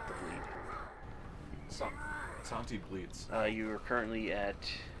stop the bleed. Santi bleeds. You are currently at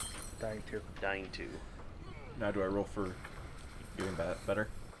Dying 2. dying 2. Now do I roll for getting better?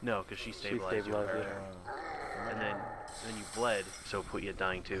 No, because she stabilized you stabilized you. earlier. And then you bled, so put you at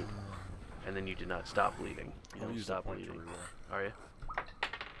dying 2. And then you did not stop bleeding. You I'll don't use that stop point to bleeding. reroll. Are you?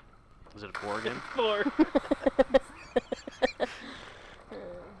 Was it a 4 again? 4.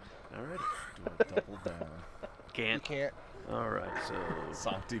 Alright. Do a double down. You Can't. can't. Alright, so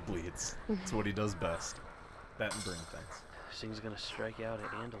Santi bleeds. It's what he does best. That and bring things. this thing's gonna strike out at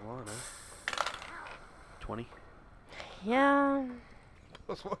Andalana. 20. Yeah,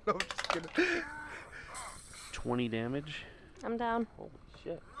 +1. I'm just kidding. 20 damage. I'm down. Holy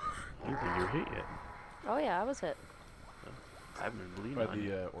shit. I don't think you're hit yet. Oh yeah, I was hit. I haven't been bleeding By on you.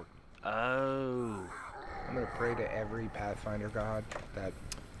 the orc. Oh. I'm gonna pray to every Pathfinder god that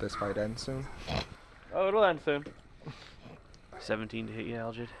this fight ends soon. Oh, it'll end soon. 17 to hit you,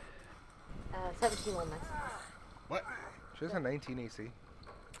 Algid. 17 will miss. What? She has a 19 AC.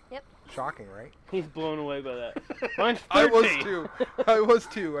 Yep. Shocking, right? He's blown away by that. Mine's 13. I was too. I was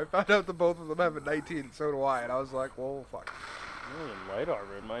too. I found out that both of them have a 19, so do I, and I was like, well, fuck. I'm in light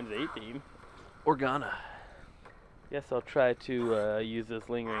armor and mine's 18. Organa. Yes, I'll try to use this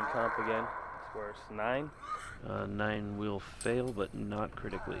lingering comp again. It's worse. 9. 9 will fail, but not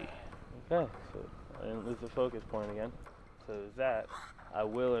critically. Okay, so I didn't lose the focus point again. So that, I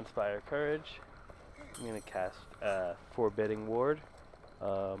will inspire courage. I'm gonna cast Forbidding Ward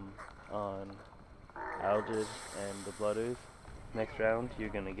on Algid and the Blood Ooze. Next round, you're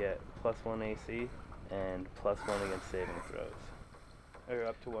gonna get +1 AC and +1 against saving throws. Or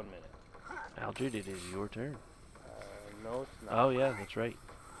up to 1 minute. Algid, it is your turn. No, it's not. Oh, yeah, that's right.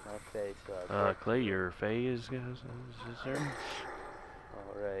 My face. So Clay, your Fae is his turn.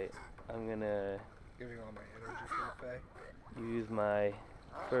 Alright, I'm gonna Giving all my energy for the Fae. use my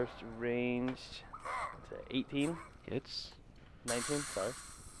first ranged. It's a 18, Hits. 19, sorry.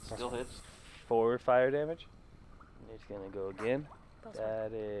 Still hits. 4 fire damage. And it's gonna go again. +1.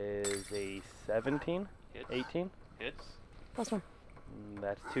 That is a 17, Hits. 18. Hits. +1.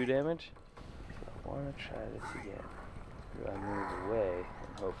 That's 2 damage. So I wanna try this again. Do I move away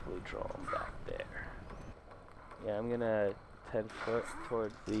and hopefully draw him back there? Yeah, I'm gonna 10 foot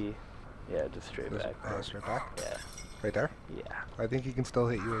towards the. Yeah, just straight back. Oh, straight back? Yeah. Right there? Yeah. I think he can still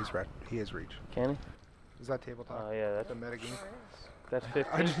hit you. He has reach. Can he? Is that tabletop? Oh yeah, The metagame? that's 15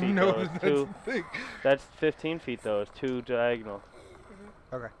 I just feet know though. that's It's the two. thing. That's 15 feet though. It's 2 diagonal.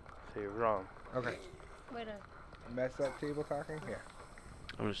 Okay. So you're wrong. Okay. Wait a. Mess up table talking? Yeah.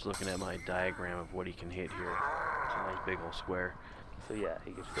 I'm just looking at my diagram of what he can hit here. It's a nice big old square. So yeah,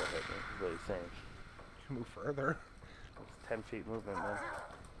 he can still hit me. Is what he's saying. Move further. It's 10 feet movement, man.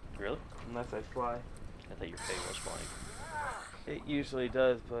 Really? Unless I fly. I thought your fate was flying. It usually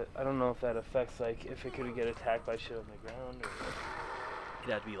does, but I don't know if that affects like if it could get attacked by shit on the ground or.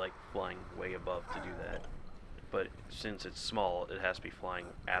 It'd have to be like flying way above to do that. But since it's small, it has to be flying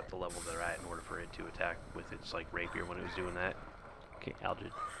at the level they're at in order for it to attack with its like rapier when it was doing that. Okay,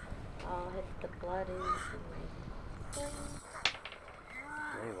 Algid. I'll hit the blood in my thing.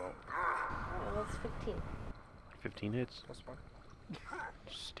 No, you won't. Oh, that's 15. 15 hits. Plus one.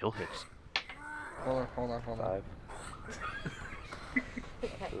 Still hits. Hold on. 5.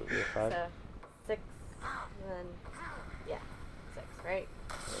 Okay. So you're 5. So 6, and then yeah, 6, right?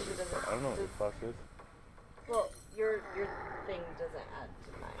 Maybe it doesn't- I don't know what the does- fuck is. Well, your thing doesn't add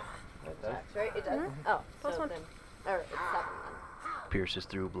to my It does? attacks, right? It does. Mhm. Oh, Plus so one. then, or it's 7 then. Pierces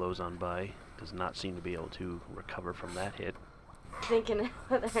through, blows on by. Does not seem to be able to recover from that hit. Thinking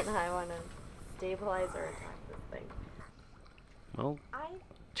whether or not I want to stabilize or attack this thing. Well, I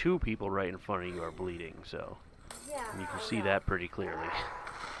 2 people right in front of you are bleeding, so yeah. you can I see know. that pretty clearly.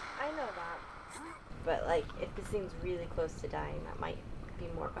 I know that. But like, if it seems really close to dying, that might be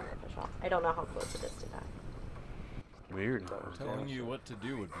more beneficial. I don't know how close it is to die. Weird. Telling you what to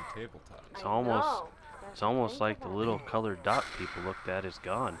do would be tabletop. It's I almost- know. That's It's almost think like the about little it. colored dot people looked at is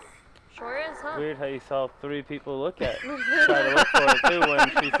gone. Sure is, huh? Weird how you saw 3 people look at try to look for it too when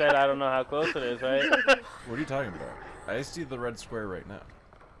she said I don't know how close it is, right? What are you talking about? I see the red square right now.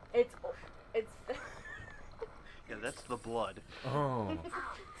 It's. Yeah, that's the blood. Oh.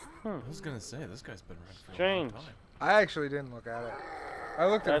 I was gonna say, this guy's been red for Strange. a long time. I actually didn't look at it. I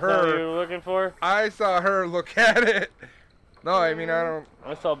looked at That's all you her. were looking for? I saw her look at it. No, I mean, I don't.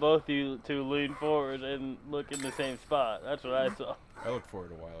 I saw both you two lean forward and look in the same spot. That's what I saw. I looked for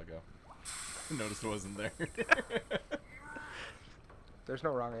it a while ago. Noticed it wasn't there. There's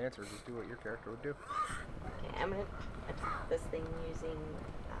no wrong answer. Just do what your character would do. Okay, I'm gonna attack this thing using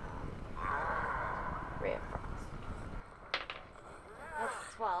Ray of Frost.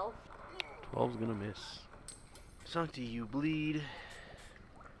 That's 12. 12's gonna miss. Sancti, you bleed.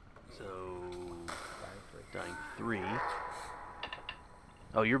 So, dying 3.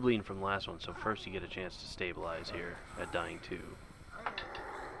 Oh, you're bleeding from the last one, so first you get a chance to stabilize here at dying 2.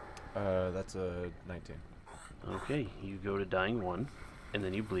 That's a 19. Okay, you go to dying 1, and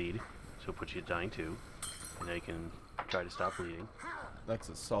then you bleed, so it puts you at dying 2. And now you can try to stop bleeding. That's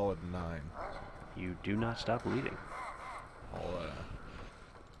a solid 9. You do not stop bleeding. I'll,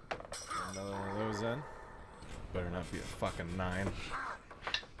 get another one of those in. Better not be a fucking 9.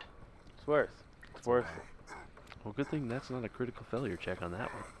 It's worse. It's worse. Well, good thing that's not a critical failure check on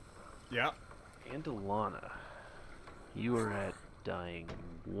that one. Yeah. And Alana, you are at dying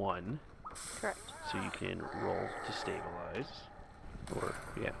 1, Correct. so you can roll to stabilize. Or,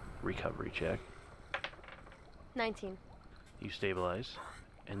 yeah, recovery check. 19. You stabilize,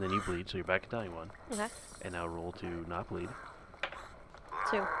 and then you bleed, so you're back at dying 1. Okay. And now roll to not bleed.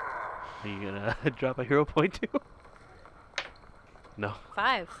 2. Are you gonna drop a hero point too? No.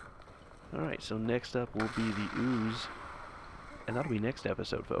 5. Alright, so next up will be the ooze. And that'll be next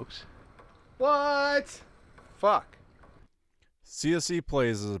episode, folks. What? Fuck. CSE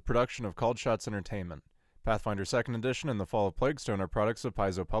Plays is a production of Called Shots Entertainment. Pathfinder 2nd Edition and The Fall of Plaguestone are products of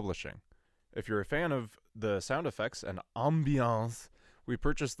Paizo Publishing. If you're a fan of the sound effects and ambiance, we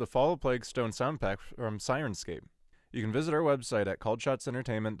purchased the Fall of Plaguestone sound pack from Sirenscape. You can visit our website at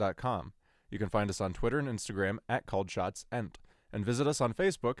calledshotsentertainment.com. You can find us on Twitter and Instagram at calledshotsent, and visit us on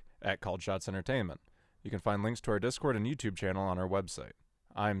Facebook at Called Shots Entertainment. You can find links to our Discord and YouTube channel on our website.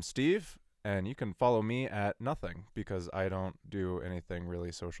 I'm Steve, and you can follow me at nothing, because I don't do anything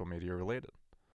really social media related.